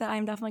 I think that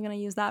I'm definitely going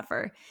to use that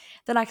for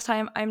the next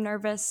time I'm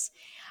nervous.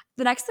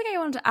 The next thing I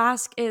wanted to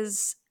ask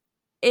is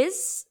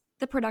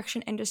the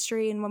production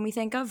industry, and when we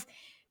think of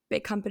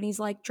big companies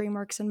like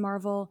DreamWorks and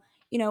Marvel,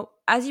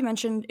 as you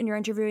mentioned in your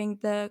interviewing,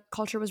 the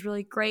culture was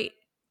really great.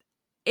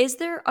 Is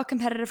there a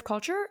competitive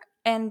culture,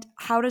 and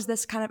how does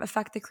this kind of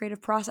affect the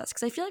creative process?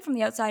 Because I feel like from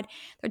the outside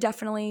there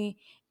definitely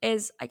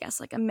is, I guess,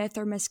 like a myth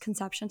or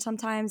misconception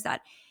sometimes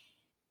that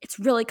it's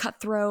really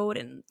cutthroat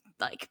and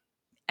like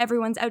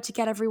everyone's out to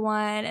get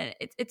everyone, and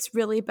it's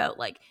really about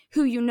like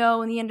who you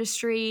know in the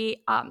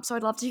industry. So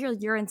I'd love to hear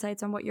your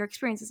insights on what your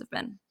experiences have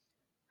been.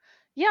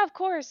 yeah, of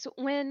course.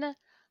 When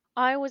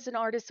I was an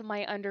artist in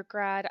my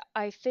undergrad,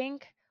 I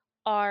think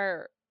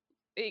our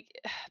be-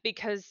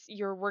 because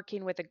you're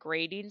working with a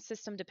grading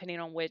system depending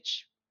on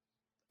which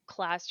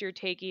class you're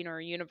taking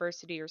or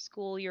university or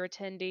school you're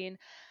attending.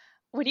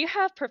 When you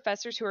have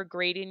professors who are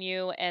grading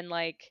you and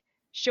like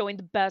showing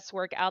the best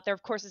work out there,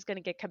 of course it's going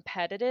to get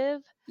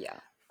competitive. Yeah.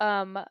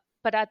 Um,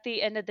 but at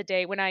the end of the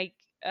day, when I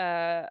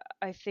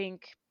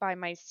think by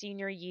my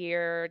senior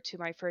year to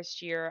my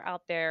first year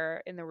out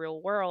there in the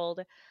real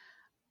world,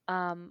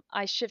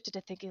 I shifted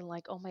to thinking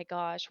like, oh my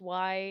gosh,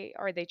 why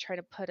are they trying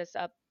to put us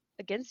up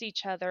against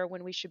each other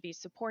when we should be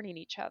supporting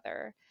each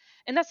other?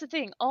 And that's the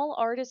thing. All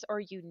artists are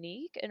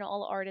unique and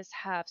all artists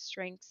have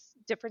strengths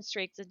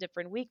and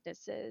different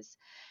weaknesses.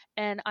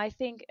 And I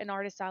think an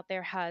artist out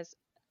there has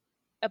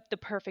the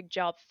perfect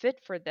job fit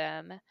for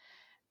them.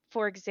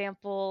 For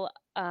example,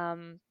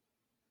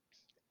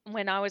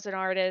 when I was an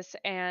artist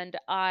and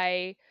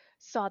I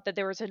saw that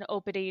there was an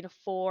opening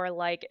for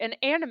like an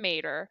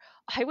animator,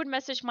 I would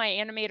message my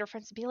animator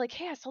friends and be like,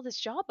 "Hey, I saw this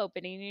job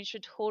opening. You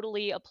should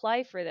totally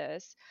apply for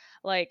this."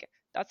 Like,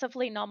 that's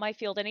definitely not my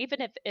field. And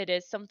even if it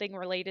is something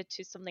related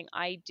to something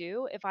I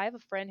do, if I have a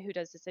friend who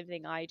does the same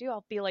thing I do,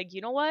 I'll be like,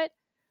 "You know what?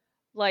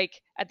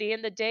 Like at the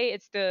end of the day,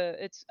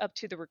 it's up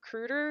to the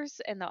recruiters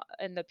and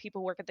the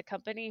people who work at the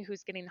company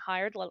who's getting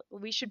hired.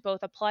 We should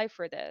both apply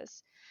for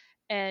this."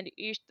 And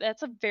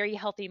that's a very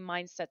healthy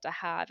mindset to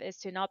have, is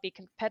to not be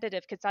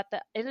competitive, because at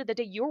the end of the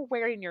day you're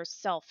wearing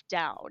yourself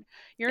down.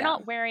 You're Yeah.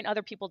 not wearing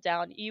other people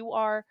down. You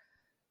are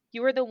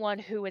the one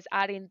who is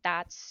adding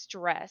that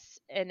stress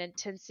and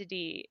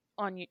intensity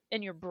on you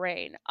in your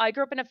brain. I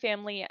grew up in a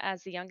family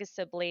as the youngest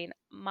sibling.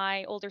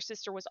 My older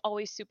sister was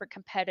always super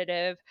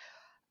competitive,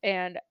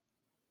 and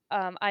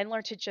I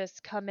learned to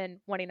just come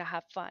in wanting to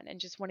have fun and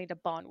just wanting to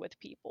bond with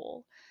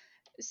people.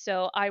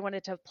 So I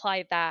wanted to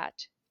apply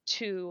that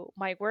to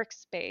my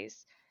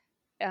workspace.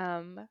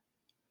 um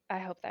I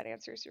hope that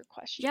answers your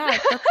question. Yeah,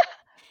 that's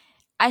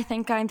I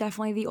think I'm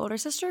definitely the older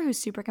sister who's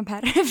super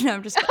competitive. No,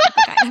 I'm just kidding,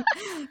 but kind of.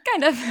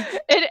 Kind of.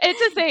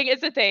 It's a thing.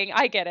 It's a thing.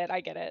 I get it.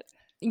 I get it.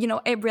 You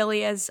know, it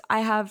really is. I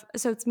have,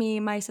 so it's me,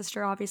 my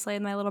sister, obviously,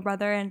 and my little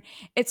brother, and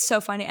it's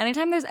so funny.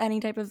 Anytime there's any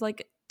type of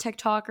like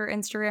TikTok or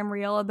Instagram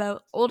reel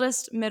about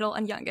oldest, middle,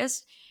 and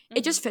youngest,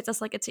 it Hmm. just fits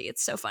us like a T.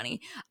 It's so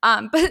funny.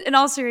 But in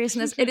all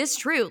seriousness, it is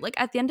true. Like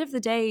at the end of the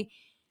day,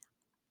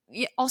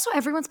 also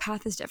everyone's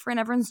path is different,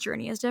 everyone's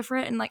journey is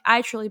different, and like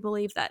I truly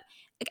believe that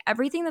like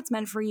everything that's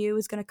meant for you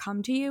is going to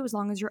come to you as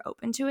long as you're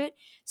open to it.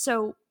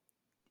 So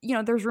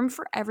there's room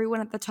for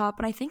everyone at the top,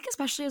 and I think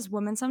especially as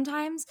women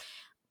sometimes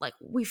like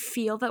we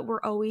feel that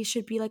we're always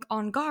should be like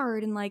on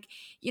guard and like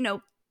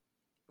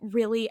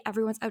really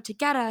everyone's out to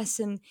get us,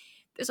 and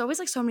there's always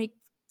like so many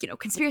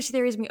conspiracy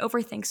theories, and we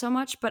overthink so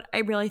much. But I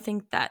really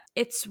think that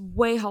it's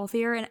way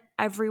healthier and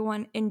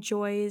everyone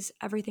enjoys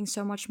everything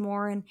so much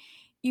more, and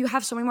you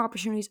have so many more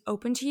opportunities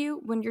open to you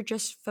when you're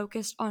just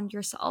focused on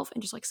yourself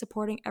and just like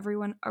supporting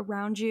everyone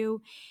around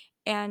you.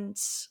 And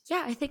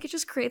yeah, I think it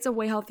just creates a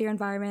way healthier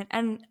environment,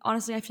 and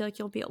honestly I feel like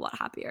you'll be a lot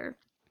happier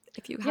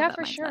if you have Yeah, that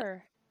for mindset.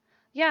 sure.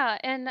 Yeah,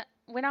 and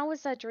when I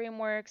was at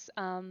DreamWorks,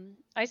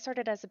 I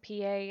started as a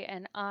PA,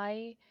 and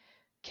I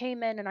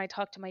came in and I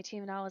talked to my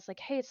team and I was like,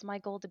 "Hey, it's my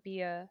goal to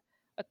be a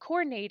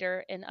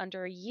coordinator in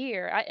under a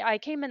year." I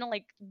came in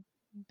like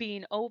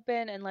being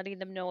open and letting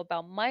them know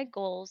about my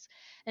goals,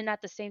 and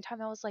at the same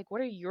time I was like,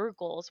 "What are your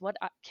goals?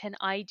 Can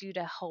I do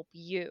to help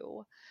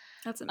you?"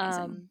 That's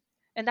amazing. um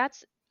and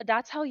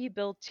that's how you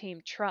build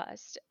team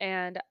trust.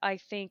 And I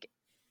think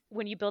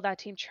when you build that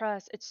team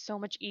trust, it's so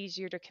much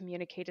easier to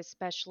communicate,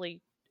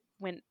 especially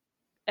when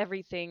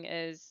everything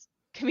is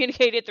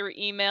communicated through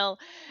email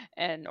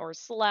and or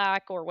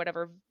Slack or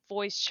whatever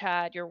voice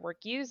chat your work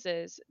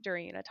uses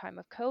during a time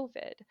of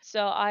COVID.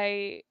 So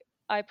I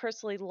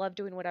personally love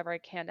doing whatever I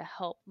can to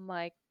help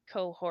my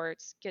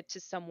cohorts get to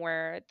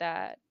somewhere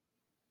that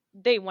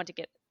they want to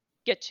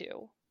get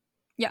to.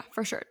 Yeah,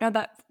 for sure. No,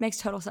 that makes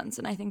total sense.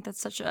 And I think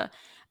that's such a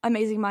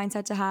amazing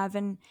mindset to have.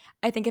 And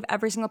I think if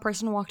every single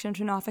person walked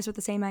into an office with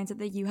the same mindset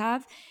that you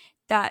have,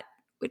 that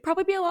we'd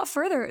probably be a lot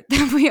further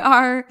than we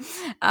are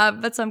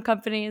at some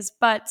companies.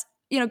 But,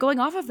 going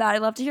off of that,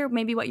 I'd love to hear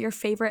maybe what your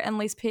favorite and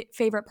least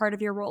favorite part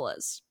of your role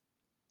is.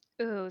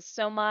 Ooh,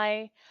 so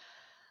my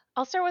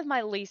I'll start with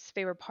my least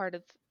favorite part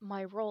of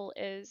my role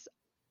is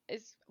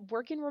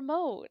working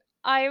remote.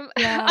 I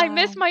Yeah,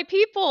 miss my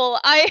people.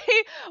 I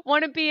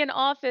want to be in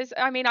office.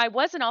 I mean, I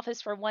was in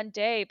office for one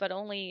day, but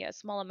only a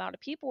small amount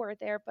of people were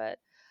there. But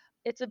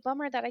it's a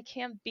bummer that I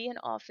can't be in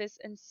office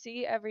and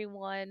see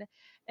everyone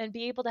and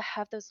be able to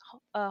have those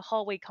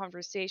hallway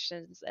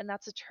conversations. And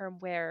that's a term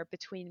where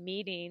between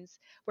meetings,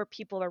 where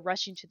people are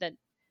rushing to the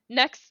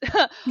next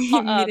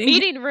meeting.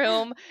 meeting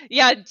room,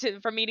 yeah,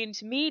 from meeting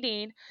to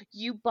meeting,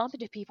 you bump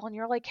into people and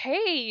you're like,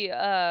 "Hey,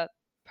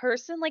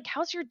 person, like,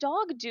 how's your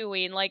dog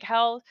doing? Like,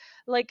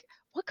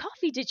 what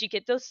coffee did you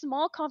get?" Those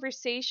small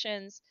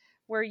conversations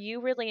where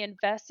you really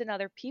invest in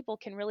other people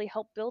can really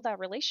help build that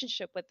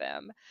relationship with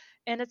them.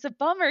 And it's a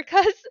bummer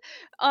because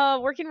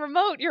working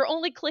remote, you're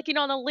only clicking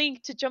on a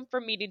link to jump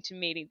from meeting to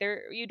meeting.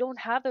 There, you don't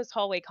have those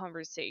hallway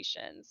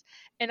conversations.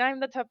 And I'm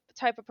the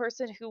type of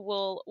person who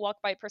will walk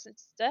by a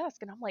person's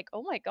desk, and I'm like,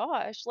 "Oh my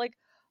gosh, like,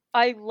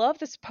 I love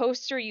this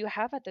poster you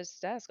have at this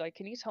desk. Like,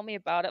 can you tell me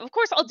about it?" Of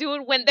course, I'll do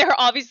it when they're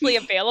obviously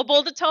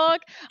available to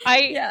talk.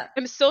 I Yeah.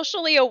 am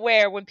socially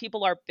aware when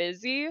people are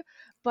busy,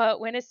 but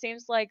when it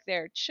seems like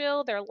they're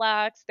chill, they're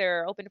lax,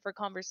 they're open for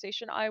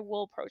conversation, I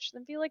will approach them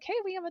and be like, "Hey,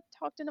 we haven't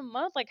talked in a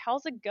month. Like,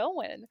 how's it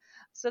going?"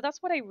 So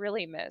that's what I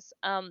really miss.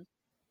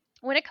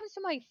 When it comes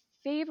to my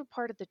favorite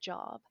part of the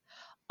job,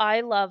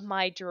 I love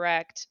my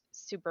direct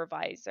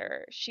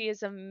supervisor. She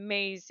is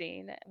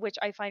amazing, which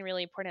I find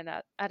really important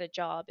at a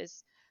job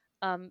is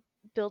um,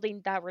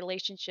 building that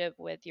relationship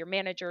with your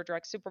manager,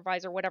 direct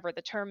supervisor, whatever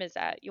the term is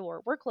at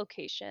your work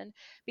location,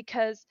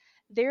 because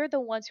they're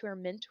the ones who are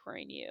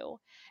mentoring you.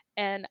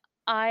 And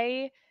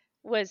I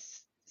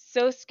was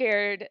so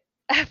scared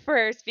at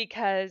first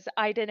because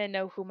I didn't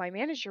know who my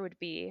manager would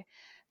be.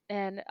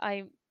 And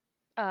I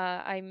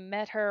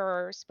met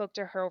her or spoke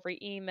to her over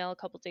email a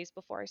couple days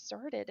before I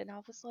started, and I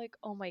was like,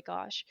 oh my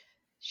gosh,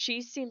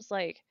 she seems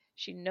like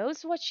she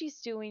knows what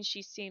she's doing.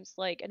 She seems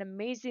like an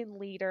amazing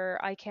leader.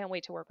 I can't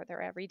wait to work with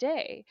her every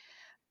day.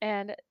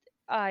 And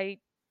I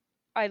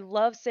I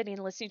love sitting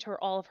and listening to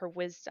her all of her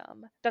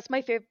wisdom. That's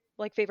my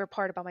favorite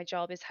part about my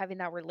job is having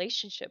that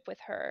relationship with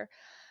her.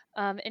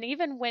 And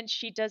even when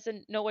she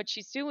doesn't know what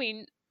she's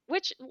doing,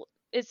 which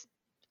is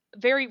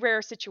very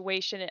rare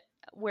situation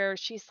where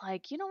she's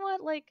like, you know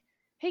what, like,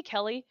 hey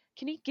Kelly,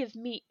 can you give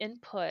me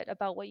input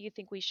about what you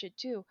think we should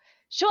do?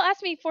 She'll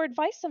ask me for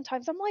advice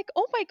sometimes. I'm like,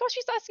 oh my gosh,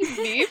 she's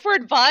asking me for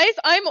advice.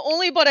 I'm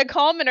only but a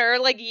commoner.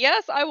 Like,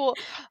 yes, I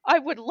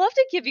would love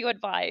to give you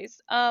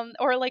advice.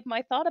 Or like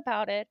my thought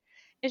about it.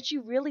 And she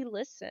really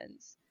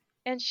listens.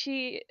 And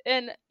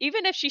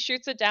even if she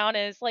shoots it down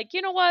as like,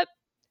 you know what?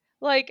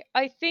 Like,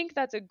 I think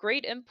that's a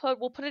great input.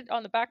 We'll put it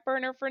on the back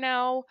burner for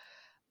now.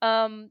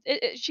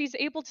 She's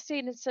able to say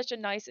it in such a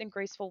nice and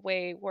graceful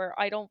way where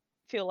I don't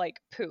feel like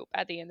poop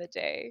at the end of the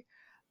day.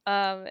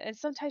 And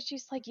sometimes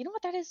she's like, you know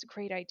what, that is a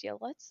great idea.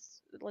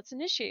 Let's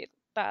initiate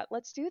that.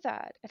 Let's do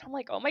that. And I'm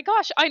like, oh my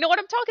gosh, I know what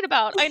I'm talking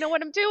about. I know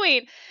what I'm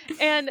doing.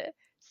 And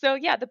so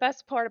yeah, the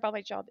best part about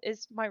my job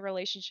is my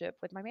relationship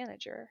with my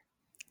manager.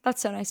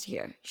 That's so nice to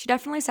hear. She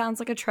definitely sounds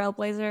like a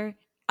trailblazer.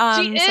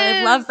 She So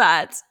I love is.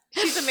 that.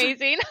 She's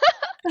amazing.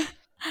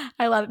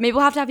 I love it. Maybe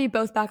we'll have to have you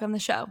both back on the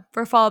show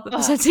for a follow-up Ugh,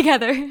 episode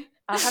together.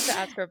 I'll have to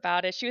ask her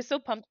about it. She was so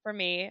pumped for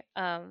me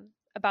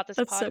about this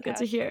That's so good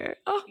to podcast. hear.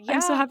 Oh,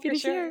 I'm so Yeah, happy for to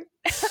sure. hear.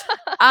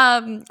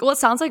 Well, it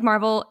sounds like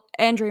Marvel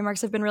and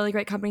DreamWorks have been really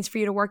great companies for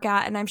you to work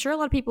at, and I'm sure a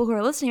lot of people who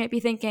are listening might be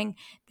thinking,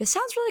 this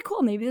sounds really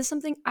cool. Maybe this is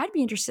something I'd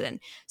be interested in.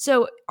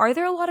 So are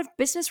there a lot of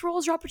business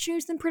roles or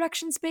opportunities in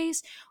production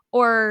space?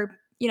 Or,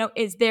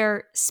 is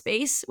there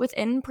space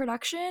within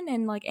production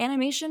and like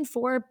animation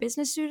for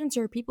business students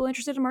or people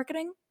interested in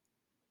marketing?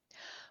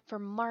 For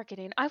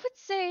marketing, I would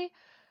say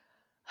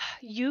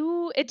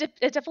it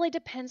definitely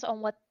depends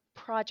on what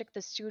project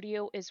the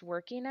studio is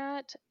working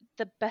at.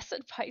 The best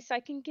advice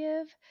I can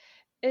give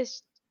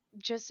is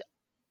just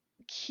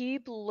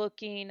keep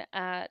looking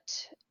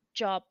at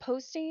job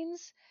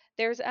postings.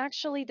 There's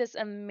actually this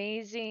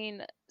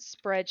amazing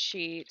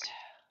spreadsheet.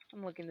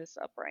 I'm looking this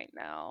up right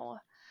now.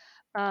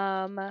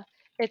 Um,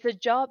 it's a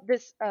job.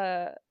 This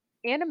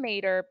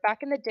animator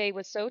back in the day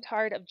was so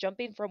tired of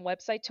jumping from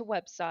website to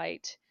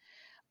website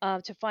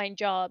to find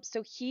jobs,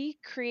 so he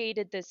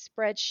created this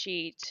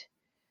spreadsheet,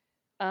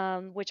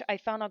 which I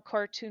found on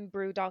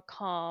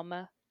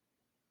cartoonbrew.com,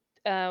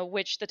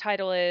 which the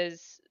title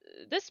is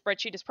 "This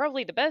spreadsheet is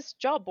probably the best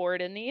job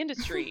board in the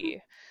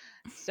industry."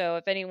 So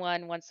if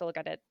anyone wants to look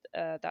at it,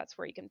 that's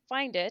where you can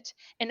find it.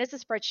 And it's a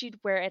spreadsheet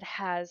where it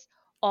has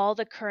all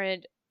the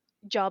current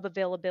job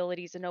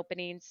availabilities and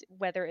openings,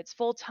 whether it's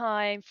full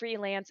time,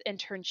 freelance,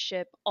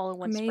 internship, all in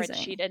one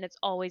spreadsheet, Amazing. and it's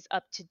always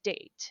up to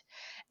date.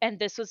 And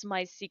this was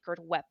my secret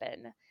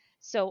weapon.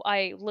 So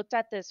I looked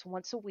at this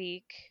once a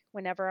week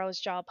whenever I was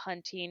job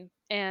hunting,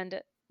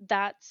 and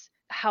that's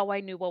how I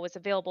knew what was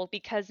available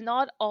because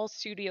not all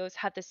studios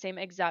had the same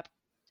exact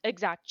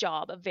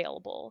job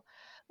available,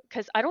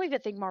 because I don't even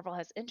think Marvel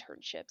has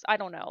internships. I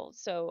don't know.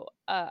 So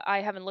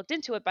I haven't looked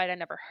into it, but I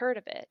never heard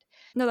of it.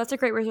 No, that's a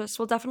great resource.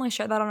 We'll definitely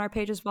share that on our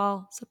page as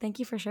well. So thank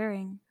you for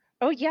sharing.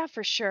 Oh yeah,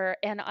 for sure.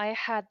 And I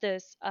had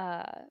this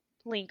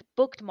link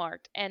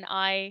bookmarked, and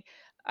I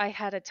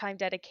had a time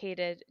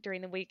dedicated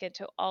during the weekend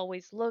to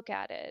always look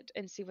at it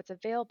and see what's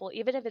available,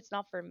 even if it's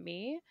not for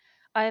me.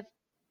 I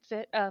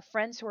have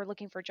friends who are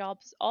looking for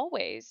jobs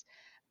always.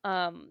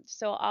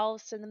 So I'll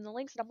send them the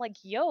links, and I'm like,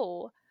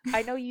 "Yo,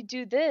 I know you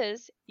do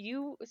this.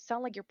 You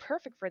sound like you're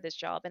perfect for this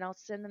job," and I'll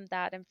send them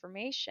that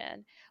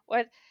information.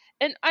 What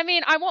and I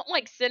mean, I won't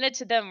like send it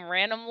to them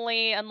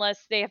randomly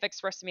unless they have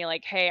expressed to me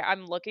like, "Hey,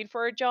 I'm looking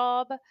for a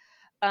job."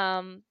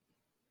 Um,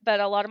 but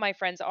a lot of my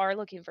friends are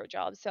looking for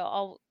jobs, so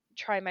I'll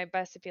try my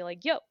best to be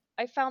like, "Yo,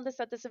 I found this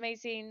at this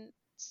amazing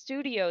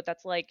studio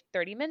that's like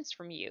 30 minutes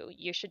from you.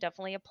 You should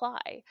definitely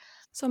apply."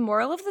 So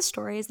moral of the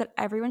story is that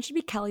everyone should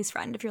be Kelly's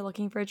friend if you're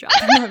looking for a job.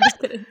 No, I'm just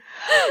kidding.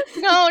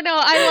 No,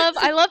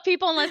 I love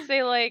people unless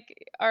they like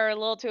are a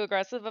little too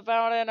aggressive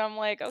about it. I'm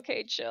like,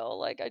 okay, chill.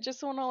 Like I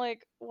just want to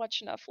like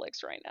watch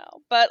Netflix right now.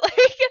 But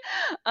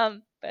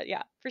like but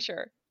yeah, for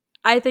sure.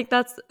 I think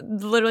that's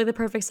literally the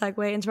perfect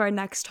segue into our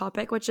next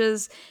topic, which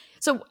is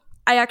so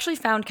I actually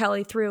found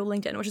Kelly through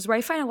LinkedIn, which is where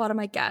I find a lot of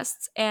my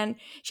guests. And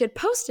she had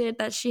posted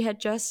that she had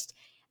just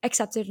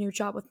accepted a new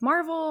job with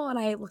Marvel. And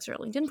I looked at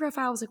her LinkedIn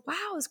profile. I was like,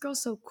 wow, this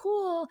girl's so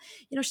cool.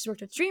 She's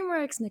worked at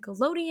DreamWorks,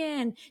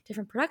 Nickelodeon,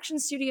 different production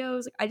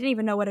studios. Like, I didn't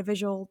even know what a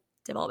visual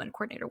development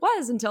coordinator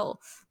was until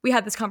we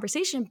had this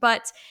conversation.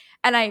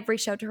 And I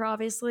reached out to her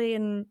obviously,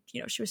 and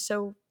she was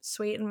so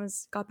sweet and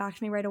got back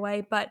to me right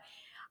away. But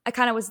I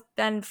kind of was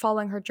then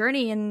following her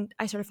journey, and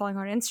I started following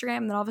her on Instagram,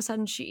 and then all of a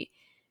sudden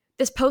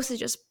this post is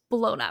just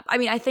blown up. I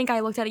mean, I think I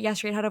looked at it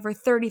yesterday, it had over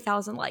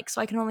 30,000 likes.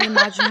 So I can only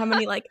imagine how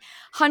many like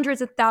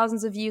hundreds of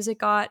thousands of views it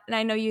got. And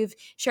I know you've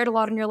shared a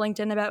lot on your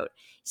LinkedIn about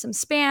some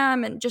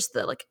spam and just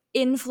the like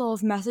inflow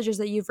of messages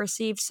that you've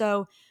received.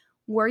 So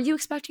were you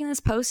expecting this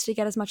post to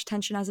get as much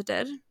attention as it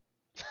did?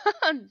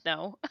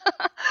 No,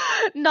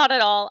 not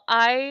at all.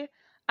 I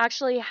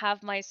actually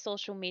have my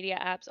social media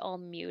apps all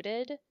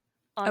muted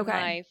on Okay,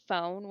 my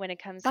phone when it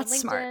comes to that's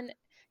smart. LinkedIn.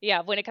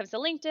 Yeah, when it comes to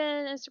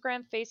LinkedIn,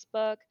 Instagram,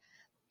 Facebook,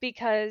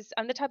 because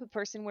I'm the type of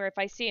person where if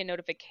I see a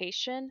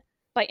notification,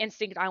 by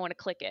instinct, I want to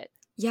click it.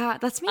 Yeah,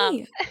 that's Um,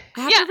 me.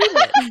 I have yeah. to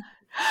read it.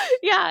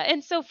 Yeah,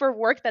 and so for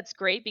work that's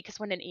great because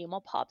when an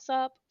email pops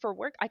up for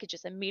work, I could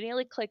just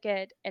immediately click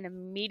it and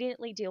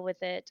immediately deal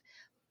with it.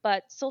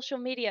 But social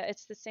media,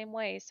 it's the same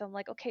way. So I'm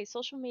like, okay,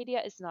 social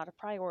media is not a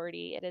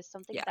priority. It is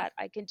something Yeah, that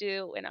I can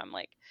do. And I'm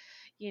like,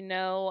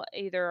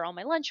 either on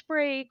my lunch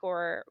break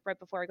or right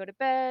before I go to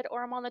bed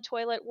or I'm on the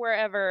toilet,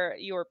 wherever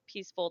your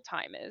peaceful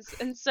time is.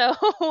 And so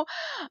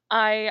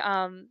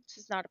it's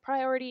just not a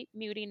priority.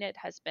 Muting it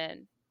has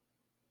been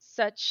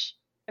such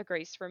a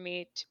grace for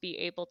me to be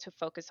able to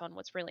focus on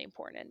what's really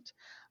important.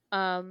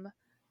 Um,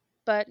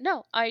 but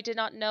no, I did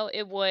not know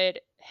it would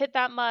hit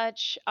that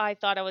much. I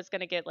thought I was going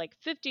to get like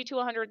 50 to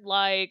 100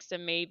 likes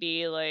and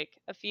maybe like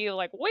a few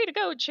like way to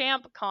go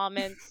champ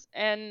comments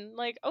and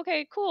like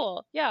okay,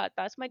 cool. Yeah,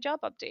 that's my job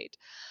update.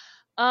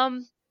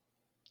 Um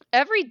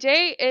every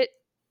day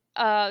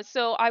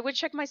so I would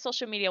check my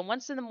social media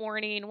once in the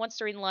morning, once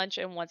during lunch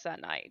and once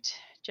at night.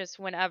 Just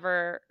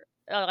whenever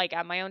like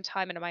at my own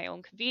time and at my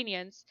own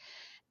convenience.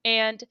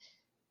 And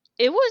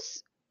it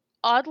was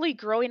oddly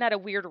growing at a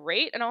weird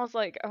rate, and I was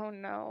like, "Oh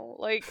no,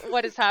 like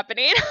what is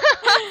happening?"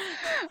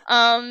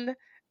 um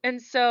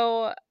and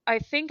so I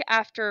think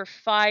after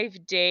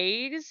 5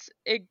 days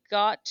it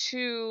got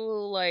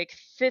to like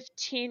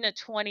 15 to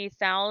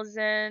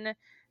 20,000,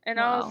 and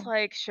I was wow.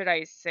 like, "Should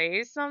I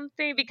say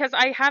something?" Because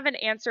I haven't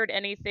answered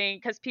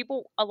anything cuz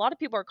a lot of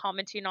people are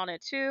commenting on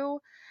it too,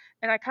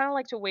 and I kind of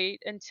like to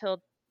wait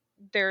until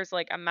there's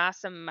like a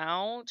mass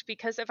amount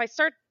because if I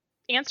start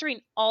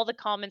answering all the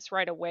comments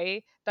right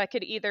away, that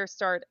could either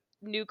start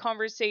new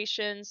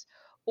conversations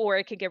or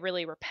it could get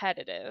really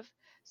repetitive.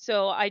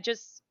 So I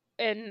just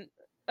and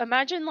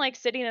imagine like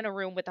sitting in a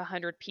room with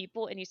 100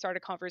 people and you start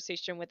a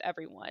conversation with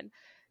everyone.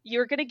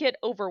 You're going to get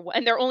overwhelmed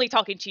and they're only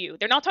talking to you.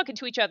 They're not talking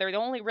to each other. They're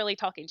only really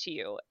talking to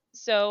you.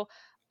 So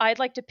I'd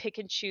like to pick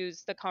and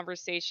choose the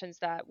conversations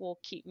that will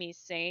keep me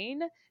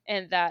sane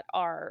and that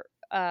are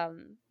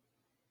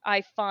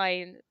I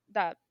find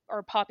that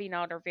are popping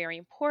out are very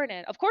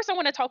important. Of course, I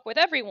want to talk with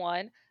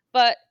everyone,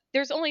 but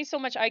there's only so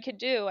much I could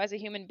do as a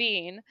human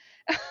being.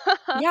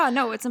 Yeah,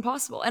 no, it's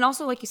impossible. And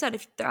also, like you said,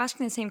 if they're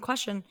asking the same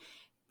question,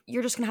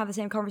 you're just going to have the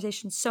same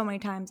conversation so many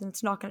times and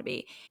it's not going to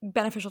be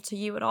beneficial to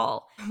you at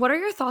all. What are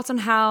your thoughts on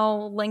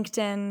how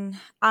LinkedIn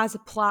as a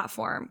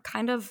platform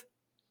kind of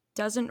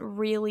doesn't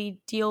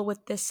really deal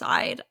with this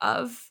side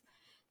of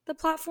the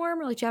platform?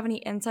 Or like, do you have any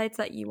insights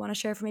that you want to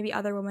share for maybe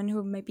other women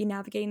who might be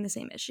navigating the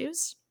same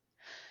issues?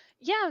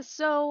 Yeah,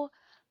 so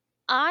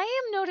I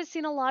am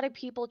noticing a lot of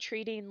people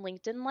treating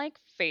LinkedIn like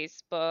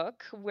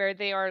Facebook, where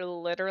they are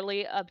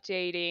literally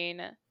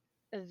updating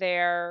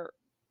their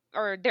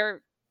or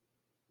they're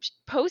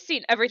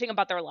posting everything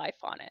about their life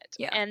on it.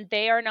 Yeah. And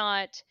they are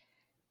not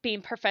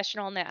being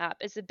professional in the app.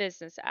 It's a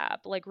business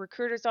app. Like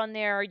recruiters on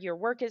there, your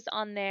work is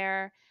on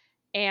there,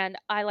 and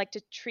I like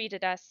to treat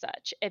it as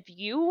such. If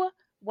you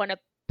want to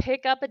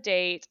pick up a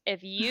date,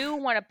 if you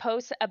want to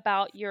post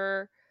about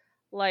your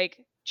like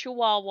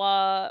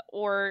chihuahua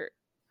or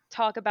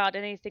talk about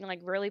anything like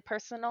really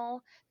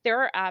personal,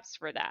 there are apps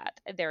for that.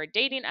 There are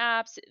dating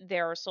apps,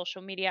 there are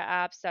social media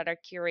apps that are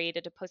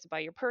curated to post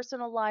about your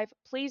personal life.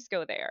 Please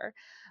go there.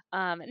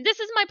 And this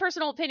is my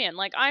personal opinion.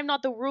 Like, I'm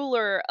not the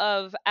ruler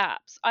of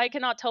apps. I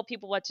cannot tell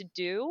people what to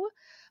do.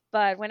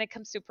 But when it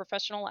comes to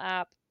professional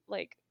app,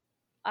 like,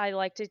 I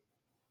like to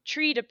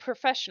treat it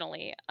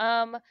professionally.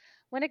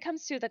 When it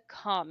comes to the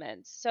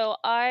comments, so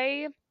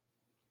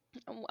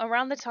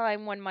around the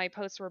time when my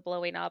posts were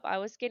blowing up, I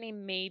was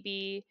getting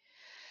maybe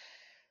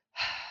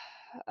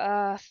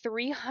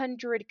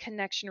 300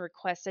 connection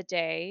requests a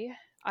day.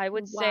 I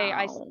would say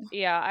Wow.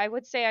 yeah, I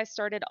would say I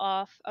started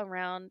off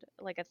around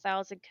like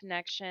 1,000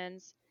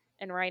 connections,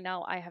 and right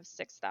now I have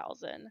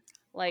 6,000.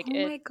 Like Oh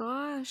it, my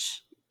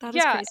gosh. That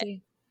is yeah,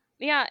 crazy.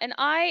 yeah,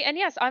 and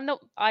yes,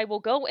 I will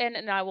go in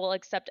and I will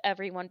accept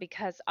everyone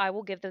because I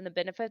will give them the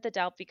benefit of the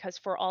doubt because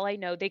for all I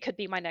know, they could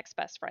be my next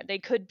best friend. They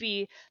could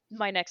be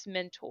my next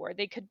mentor.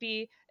 They could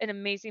be an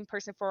amazing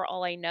person for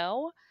all I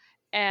know.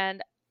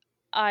 And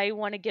I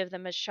want to give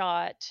them a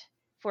shot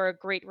for a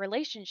great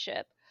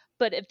relationship.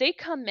 But if they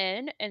come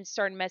in and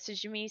start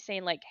messaging me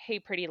saying like, "Hey,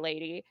 pretty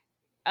lady,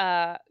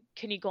 can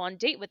you go on a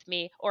date with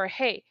me?" or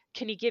 "Hey,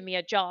 can you give me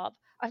a job?"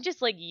 I'm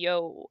just like,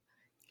 "Yo,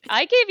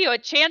 I gave you a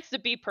chance to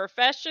be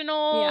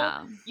professional.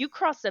 Yeah. You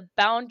crossed a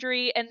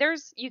boundary, and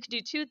you can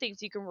do two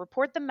things. You can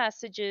report the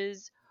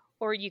messages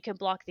or you can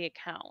block the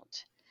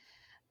account.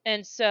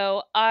 And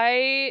so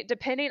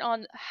depending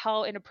on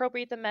how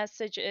inappropriate the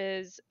message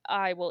is,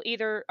 I will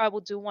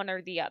do one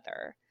or the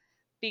other,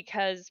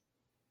 because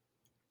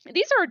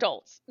these are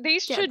adults.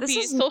 These Yeah, should this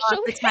be is not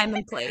socially. the time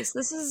and place.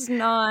 This is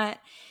not.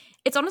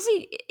 It's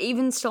honestly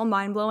even still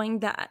mind blowing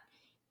that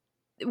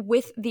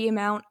with the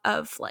amount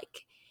of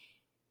like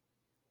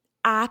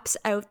apps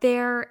out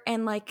there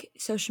and like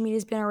social media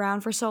has been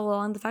around for so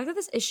long, the fact that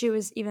this issue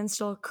is even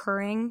still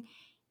occurring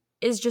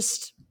is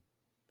just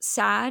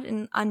sad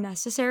and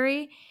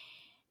unnecessary.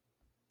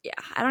 Yeah,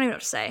 I don't even know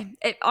what to say.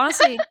 It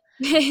honestly,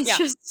 it's Yeah.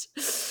 just,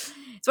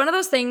 it's one of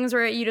those things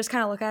where you just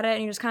kind of look at it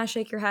and you just kind of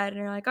shake your head and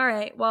you're like, all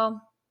right,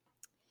 well,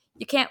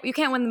 you can't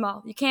win them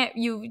all.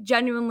 You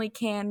genuinely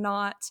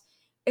cannot,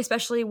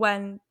 especially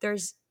when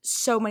there's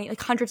so many,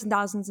 like hundreds and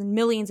thousands and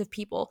millions of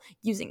people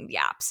using the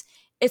apps.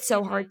 It's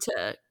so Mhm. hard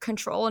to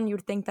control, and you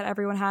would think that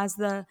everyone has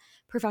the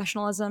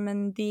professionalism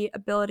and the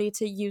ability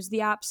to use the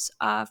apps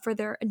for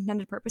their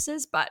intended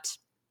purposes. But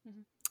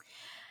Mhm.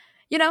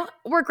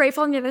 we're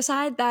grateful on the other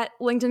side that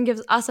LinkedIn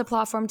gives us a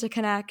platform to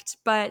connect.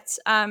 But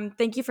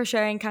thank you for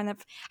sharing kind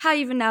of how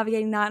you've been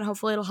navigating that, and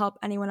hopefully it'll help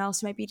anyone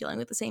else who might be dealing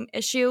with the same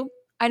issue.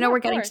 I know Yeah, we're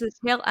of getting to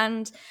course. the tail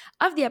end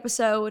of the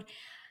episode.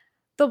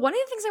 The one of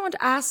the things I want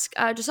to ask,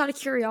 just out of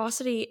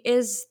curiosity,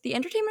 is the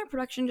entertainment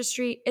production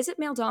industry, is it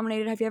male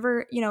dominated? Have you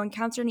ever,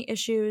 encountered any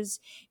issues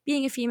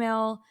being a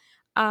female?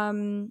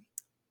 Um,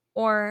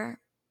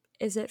 or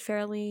is it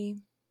fairly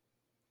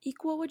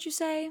equal, would you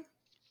say?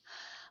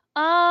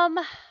 Um,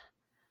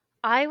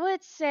 I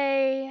would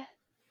say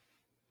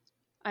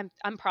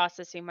I'm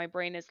processing. My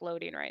brain is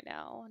loading right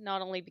now.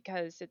 Not only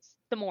because it's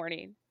the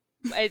morning,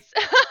 it's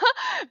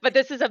but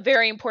this is a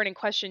very important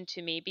question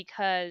to me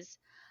because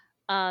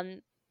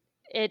um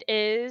it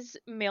is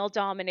male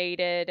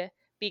dominated,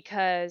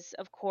 because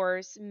of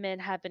course men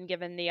have been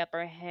given the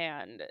upper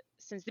hand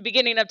since the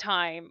beginning of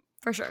time,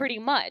 For sure. pretty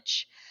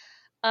much.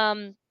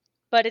 Um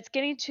but it's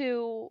getting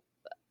to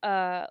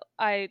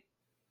I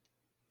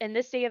in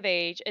this day of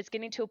age, it's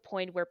getting to a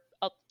point where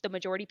the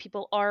majority of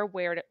people are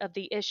aware of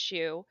the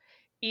issue.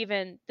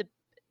 Even the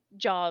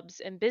jobs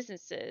and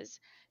businesses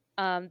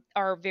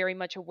are very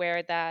much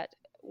aware that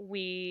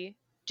we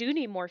do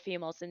need more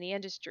females in the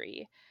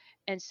industry.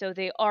 And so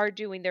they are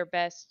doing their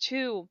best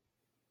to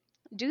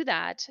do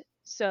that.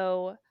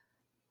 So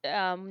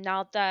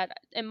now that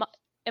in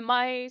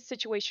my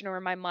situation or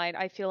in my mind,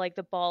 I feel like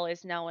the ball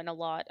is now in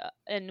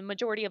the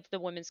majority of the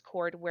women's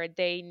court, where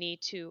they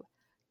need to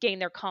gain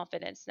their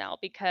confidence now.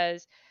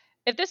 Because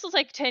if this was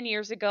like 10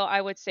 years ago,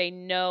 I would say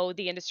no,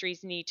 the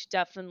industries need to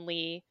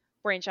definitely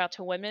branch out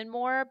to women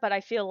more. But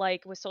I feel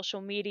like with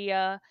social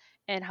media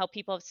and how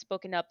people have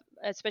spoken up,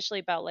 especially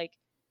about like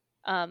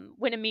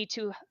when a Me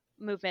Too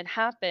movement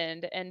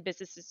happened and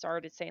businesses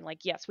started saying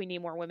like, yes, we need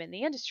more women in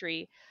the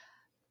industry,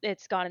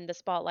 it's gotten the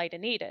spotlight it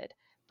needed.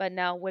 But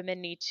now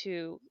women need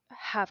to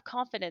have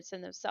confidence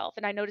in themselves.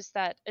 And I noticed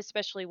that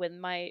especially with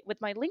my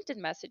LinkedIn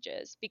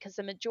messages, because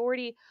the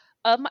majority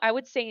I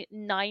would say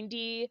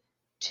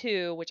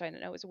 92, which I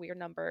know is a weird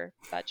number,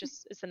 that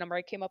just is the number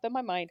I came up in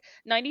my mind.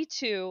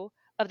 92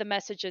 of the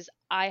messages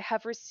I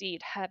have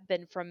received have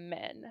been from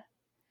men.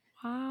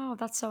 Wow,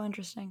 that's so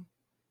interesting.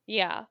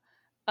 Yeah.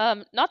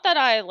 Not that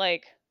I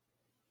like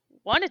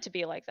want it to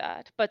be like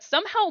that, but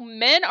somehow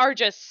men are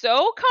just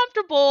so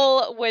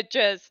comfortable with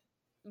just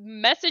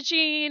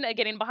messaging,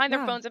 getting behind their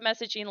Yeah. phones and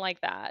messaging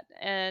like that.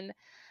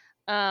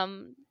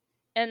 Um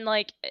and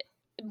like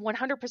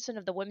 100%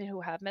 of the women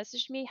who have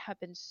messaged me have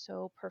been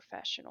so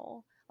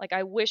professional. Like,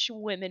 I wish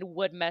women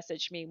would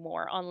message me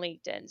more on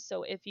LinkedIn.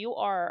 So if you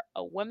are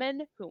a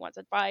woman who wants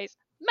advice,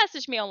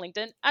 message me on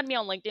LinkedIn, add me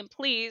on LinkedIn,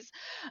 please.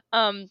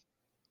 Um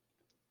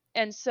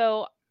and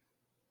so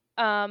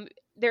um,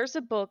 there's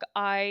a book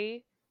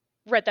I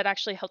read that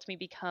actually helped me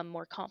become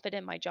more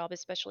confident in my job,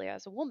 especially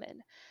as a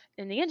woman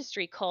in the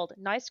industry, called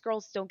Nice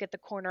Girls Don't Get the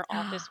Corner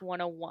Office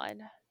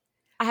 101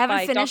 I haven't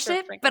by finished Dr.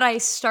 it, but Franklin. I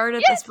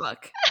started this Yes!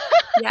 book.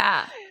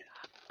 Yeah.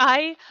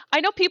 I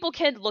know people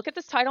can look at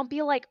this title and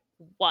be like,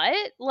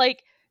 "What?"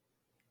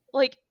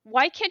 Like,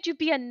 why can't you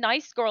be a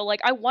nice girl?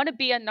 Like, I want to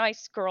be a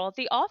nice girl at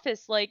the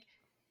office. Like,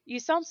 you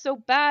sound so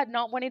bad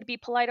not wanting to be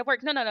polite at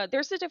work. No, no, no.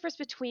 There's a difference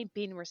between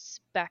being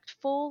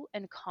respectful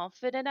and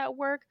confident at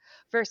work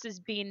versus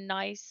being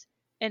nice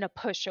and a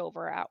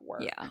pushover at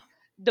work. Yeah.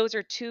 Those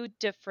are two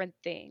different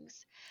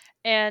things.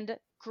 And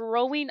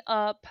growing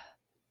up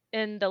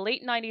in the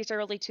late 90s,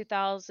 early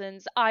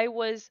 2000s, I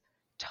was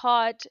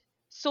taught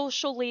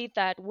socially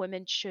that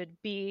women should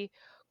be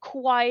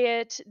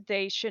quiet,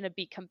 they shouldn't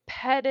be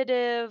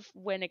competitive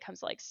when it comes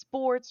to like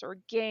sports or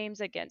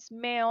games against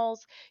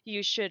males.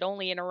 You should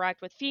only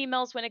interact with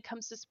females when it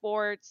comes to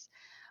sports.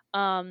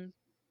 Um,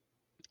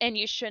 and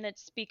you shouldn't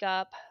speak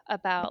up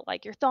about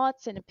like your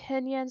thoughts and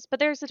opinions, but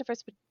there's a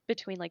difference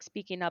between like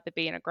speaking up and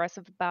being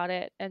aggressive about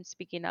it, and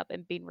speaking up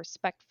and being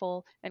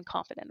respectful and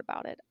confident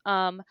about it.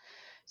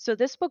 So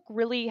this book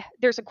really,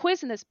 there's a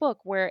quiz in this book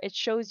where it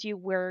shows you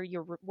where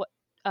what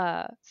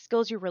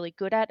skills you're really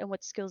good at and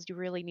what skills you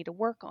really need to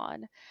work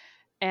on.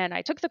 And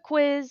I took the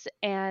quiz,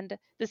 and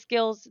the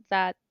skills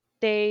that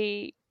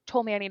they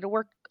told me I need to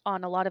work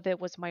on, a lot of it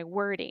was my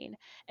wording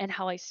and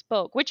how I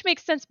spoke, which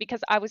makes sense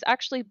because I was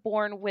actually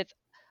born with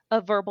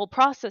a verbal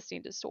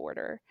processing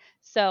disorder.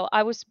 So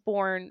I was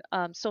born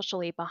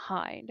socially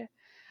behind.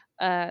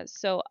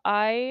 So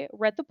I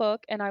read the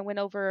book and I went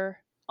over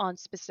on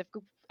specific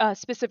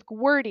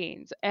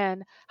wordings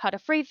and how to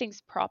phrase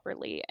things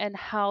properly and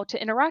how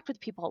to interact with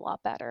people a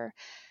lot better.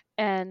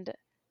 And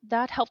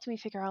that helped me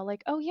figure out,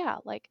 like, oh yeah,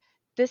 like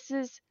this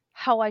is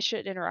how I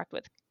should interact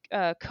with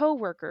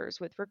coworkers,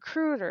 with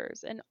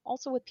recruiters, and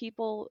also with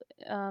people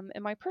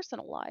in my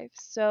personal life.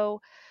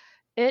 So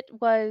it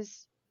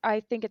was.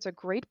 I think it's a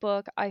great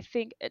book. I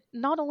think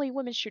not only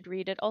women should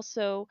read it,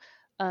 also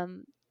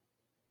um,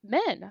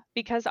 men,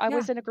 because I Yeah.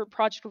 was in a group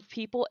project with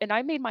people and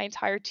I made my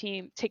entire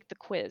team take the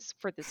quiz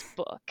for this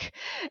book.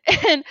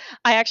 And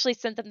I actually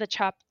sent them the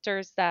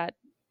chapters that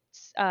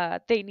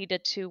they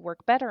needed to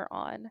work better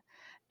on.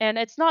 And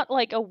it's not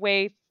like a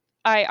way,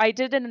 I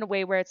did it in a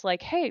way where it's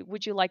like, hey,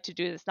 would you like to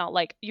do this? Not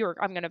like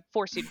I'm going to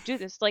force you to do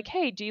this. Like,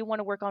 hey, do you want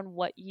to work on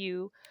what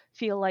you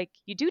feel like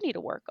you do need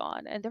to work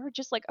on? And they were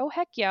just like, oh,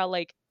 heck yeah,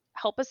 like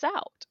help us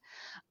out.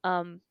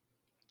 Um,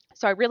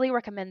 so I really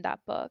recommend that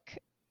book.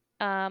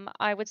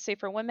 I would say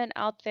for women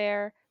out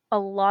there, a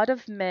lot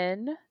of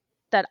men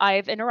that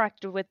I've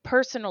interacted with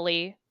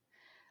personally,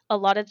 a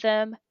lot of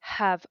them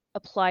have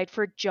applied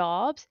for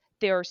jobs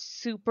they are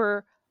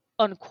super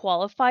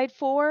unqualified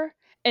for,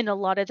 and a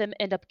lot of them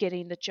end up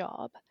getting the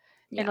job.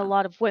 And a Yeah.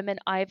 lot of women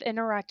I've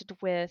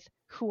interacted with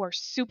who are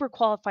super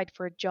qualified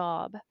for a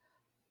job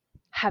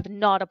have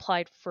not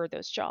applied for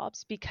those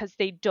jobs because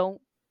they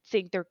don't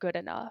think they're good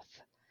enough.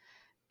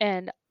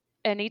 And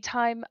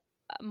anytime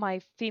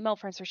my female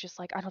friends are just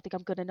like, I don't think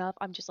I'm good enough,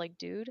 I'm just like,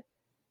 dude,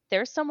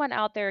 there's someone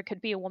out there, it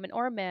could be a woman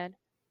or a man,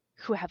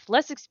 who have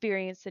less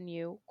experience than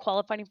you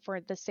qualifying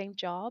for the same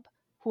job,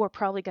 who are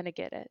probably going to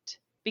get it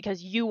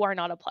because you are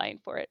not applying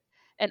for it.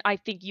 And I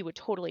think you would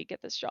totally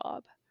get this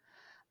job.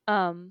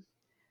 Um,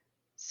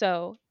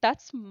 so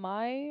that's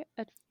my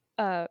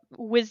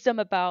wisdom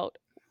about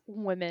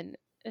women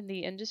in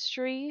the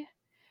industry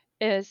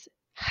is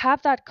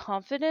have that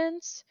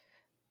confidence,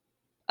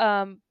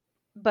 um,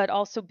 but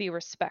also be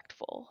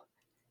respectful.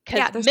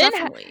 Yeah, Because there's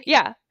definitely.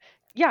 yeah,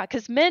 yeah,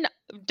 because men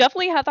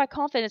definitely have that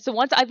confidence. The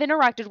ones I've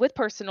interacted with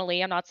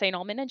personally, I'm not saying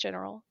all men in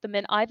general, the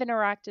men I've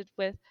interacted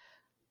with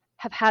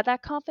have had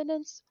that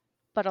confidence,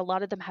 but a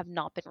lot of them have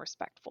not been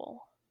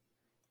respectful.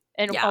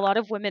 And a Yeah, lot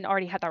of women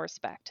already have that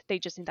respect. They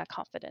just need that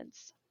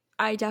confidence.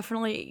 I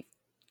definitely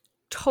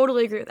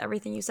totally agree with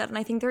everything you said. And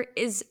I think there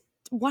is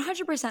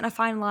 100% a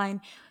fine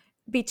line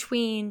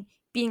between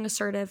being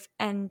assertive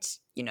and,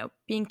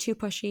 being too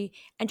pushy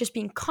and just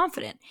being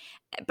confident.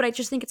 But I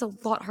just think it's a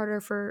lot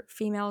harder for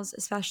females,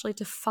 especially,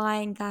 to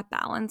find that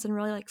balance and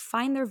really like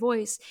find their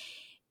voice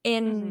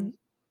Hmm. in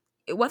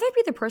whether it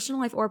be their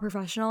personal life or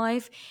professional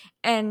life.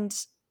 And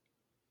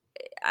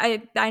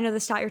I know the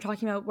stat you're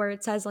talking about where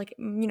it says like,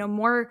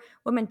 more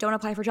women don't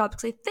apply for jobs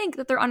because they think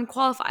that they're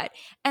unqualified.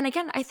 And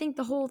again, I think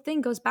the whole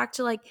thing goes back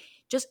to like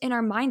just in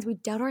our minds we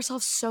doubt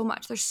ourselves so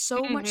much. There's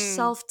so much Hmm.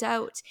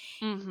 self-doubt,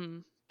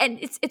 Hmm. and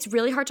it's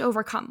really hard to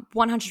overcome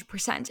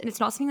 100%, and it's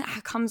not something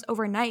that comes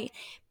overnight.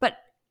 But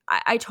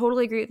I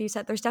totally agree with you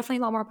said. There's definitely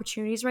a lot more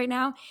opportunities right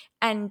now,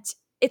 and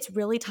it's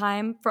really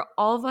time for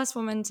all of us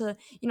women to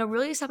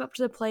really step up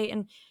to the plate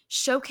and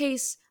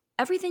showcase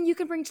everything you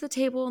can bring to the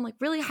table and like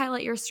really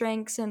highlight your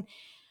strengths. And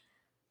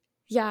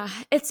yeah,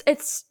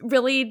 it's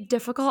really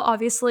difficult.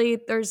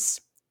 Obviously there's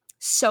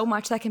so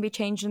much that can be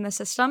changed in the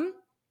system,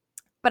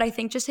 but I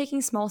think just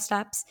taking small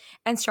steps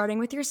and starting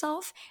with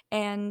yourself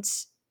and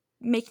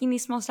making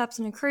these small steps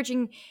and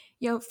encouraging,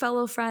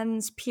 fellow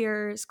friends,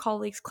 peers,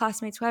 colleagues,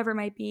 classmates, whoever it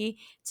might be,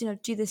 to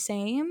do the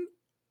same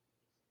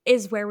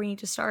is where we need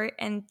to start.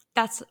 And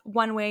that's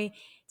one way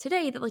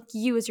today that like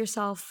you as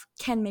yourself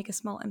can make a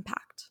small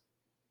impact.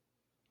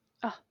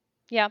 Oh,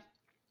 yeah.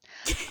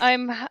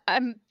 I'm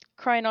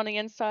crying on the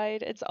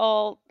inside. It's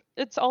all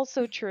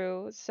so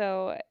true.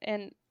 So,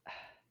 and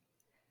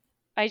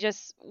I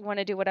just want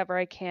to do whatever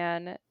I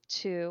can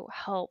to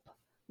help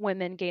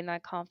women gain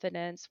that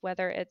confidence,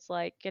 whether it's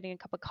like getting a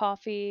cup of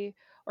coffee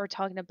or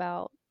talking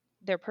about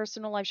their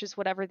personal lives, just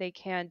whatever they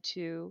can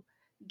to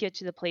get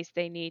to the place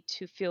they need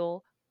to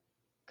feel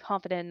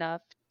confident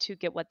enough to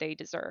get what they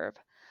deserve.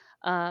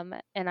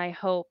 And I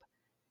hope,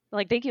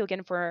 like, thank you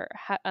again for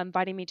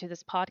inviting me to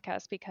this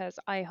podcast, because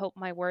I hope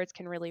my words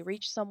can really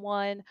reach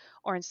someone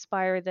or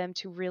inspire them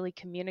to really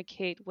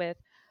communicate with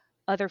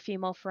other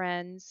female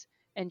friends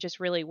and just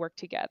really work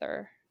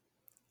together.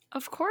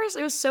 Of course,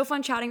 it was so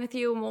fun chatting with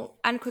you. And we'll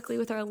end quickly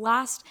with our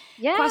last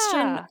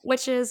question, Yeah.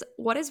 which is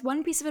what is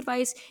one piece of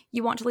advice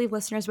you want to leave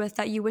listeners with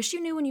that you wish you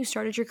knew when you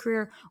started your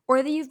career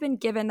or that you've been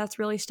given that's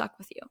really stuck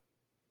with you?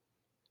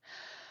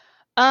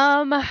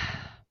 Um,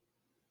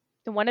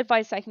 the one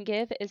advice I can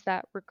give is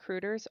that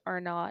recruiters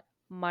are not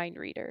mind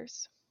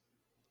readers.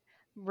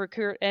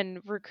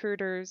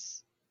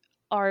 recruiters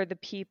are the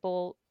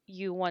people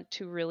you want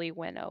to really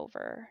win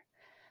over.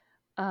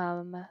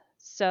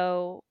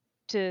 So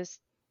to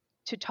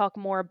to talk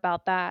more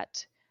about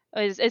that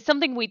is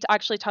something we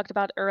actually talked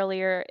about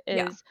earlier,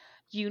 Yeah. is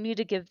you need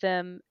to give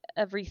them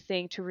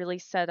everything to really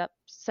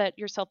set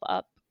yourself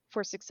up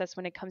for success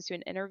when it comes to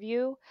an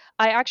interview.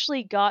 I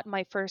actually got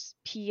my first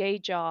PA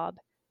job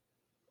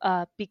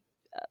uh, be,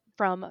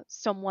 from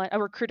a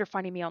recruiter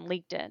finding me on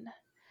LinkedIn.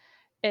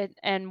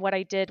 And what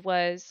I did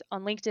was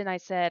on LinkedIn, I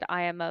said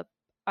I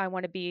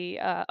want to be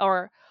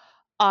or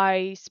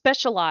I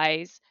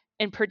specialize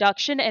in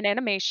production and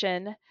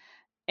animation,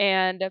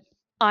 and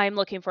I'm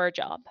looking for a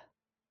job.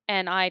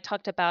 And I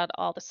talked about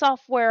all the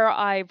software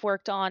I've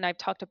worked on. I've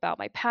talked about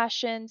my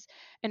passions.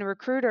 And a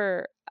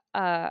recruiter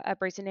at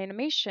Brazen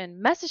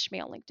Animation messaged me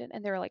on LinkedIn,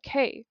 and they're like,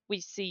 "Hey, we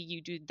see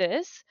you do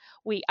this.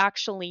 We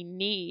actually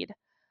need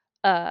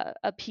a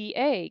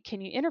PA.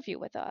 Can you interview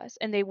with us?"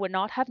 And they would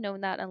not have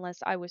known that unless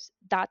I was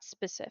that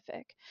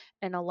specific.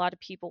 And a lot of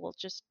people will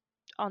just,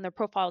 on their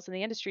profiles in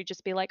the industry,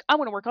 just be like, "I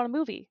want to work on a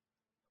movie."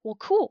 Well,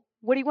 cool.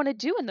 What do you want to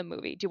do in the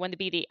movie? Do you want to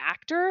be the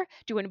actor?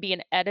 Do you want to be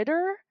an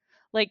editor?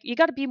 Like, you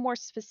got to be more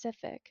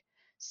specific.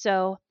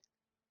 So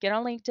get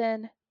on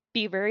LinkedIn,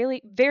 be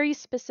very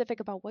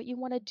specific about what you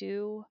want to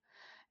do,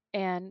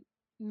 and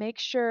make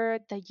sure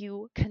that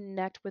you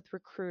connect with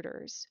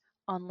recruiters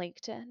on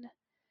LinkedIn,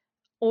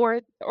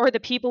 or the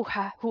people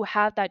who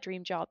have that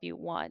dream job you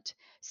want,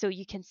 so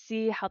you can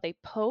see how they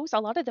post. A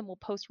lot of them will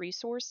post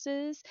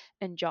resources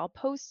and job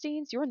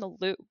postings. You're in the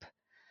loop.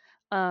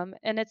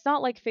 And it's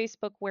not like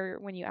Facebook, where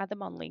when you add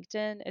them on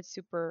LinkedIn, it's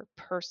super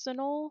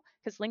personal,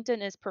 because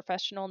LinkedIn is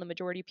professional and the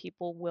majority of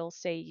people will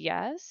say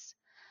yes.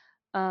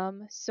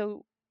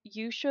 So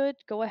you should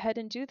go ahead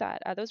and do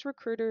that. Add those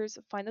recruiters,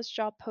 find those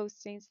job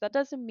postings. That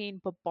doesn't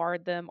mean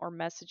bombard them or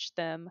message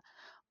them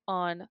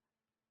on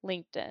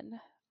LinkedIn.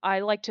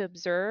 I like to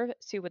observe,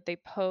 see what they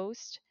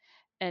post,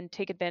 and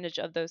take advantage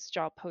of those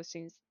job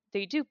postings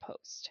they do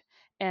post.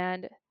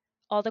 And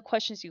all the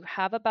questions you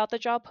have about the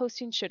job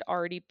posting should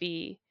already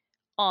be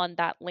on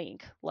that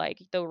link, like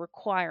the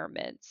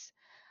requirements.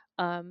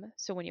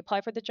 So when you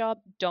apply for the job,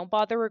 don't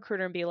bother a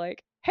recruiter and be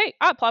like, "Hey,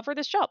 I applied for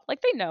this job."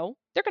 Like, they know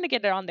they're going to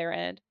get it on their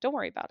end. Don't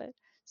worry about it.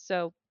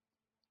 So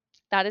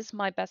that is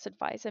my best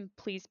advice, and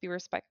please be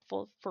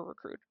respectful for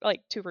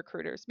to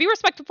recruiters. Be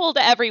respectful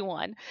to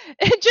everyone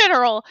in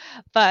general,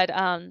 but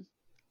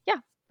yeah,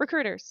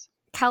 recruiters.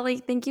 Kelly,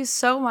 thank you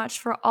so much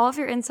for all of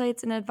your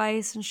insights and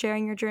advice and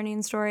sharing your journey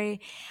and story.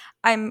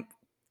 I'm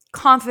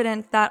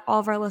confident that all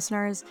of our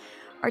listeners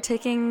are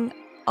taking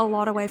a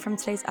lot away from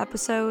today's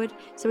episode.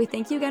 So we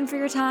thank you again for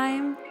your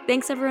time.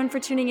 Thanks everyone for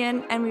tuning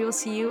in, and we will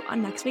see you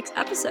on next week's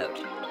episode.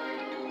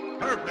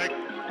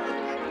 Perfect.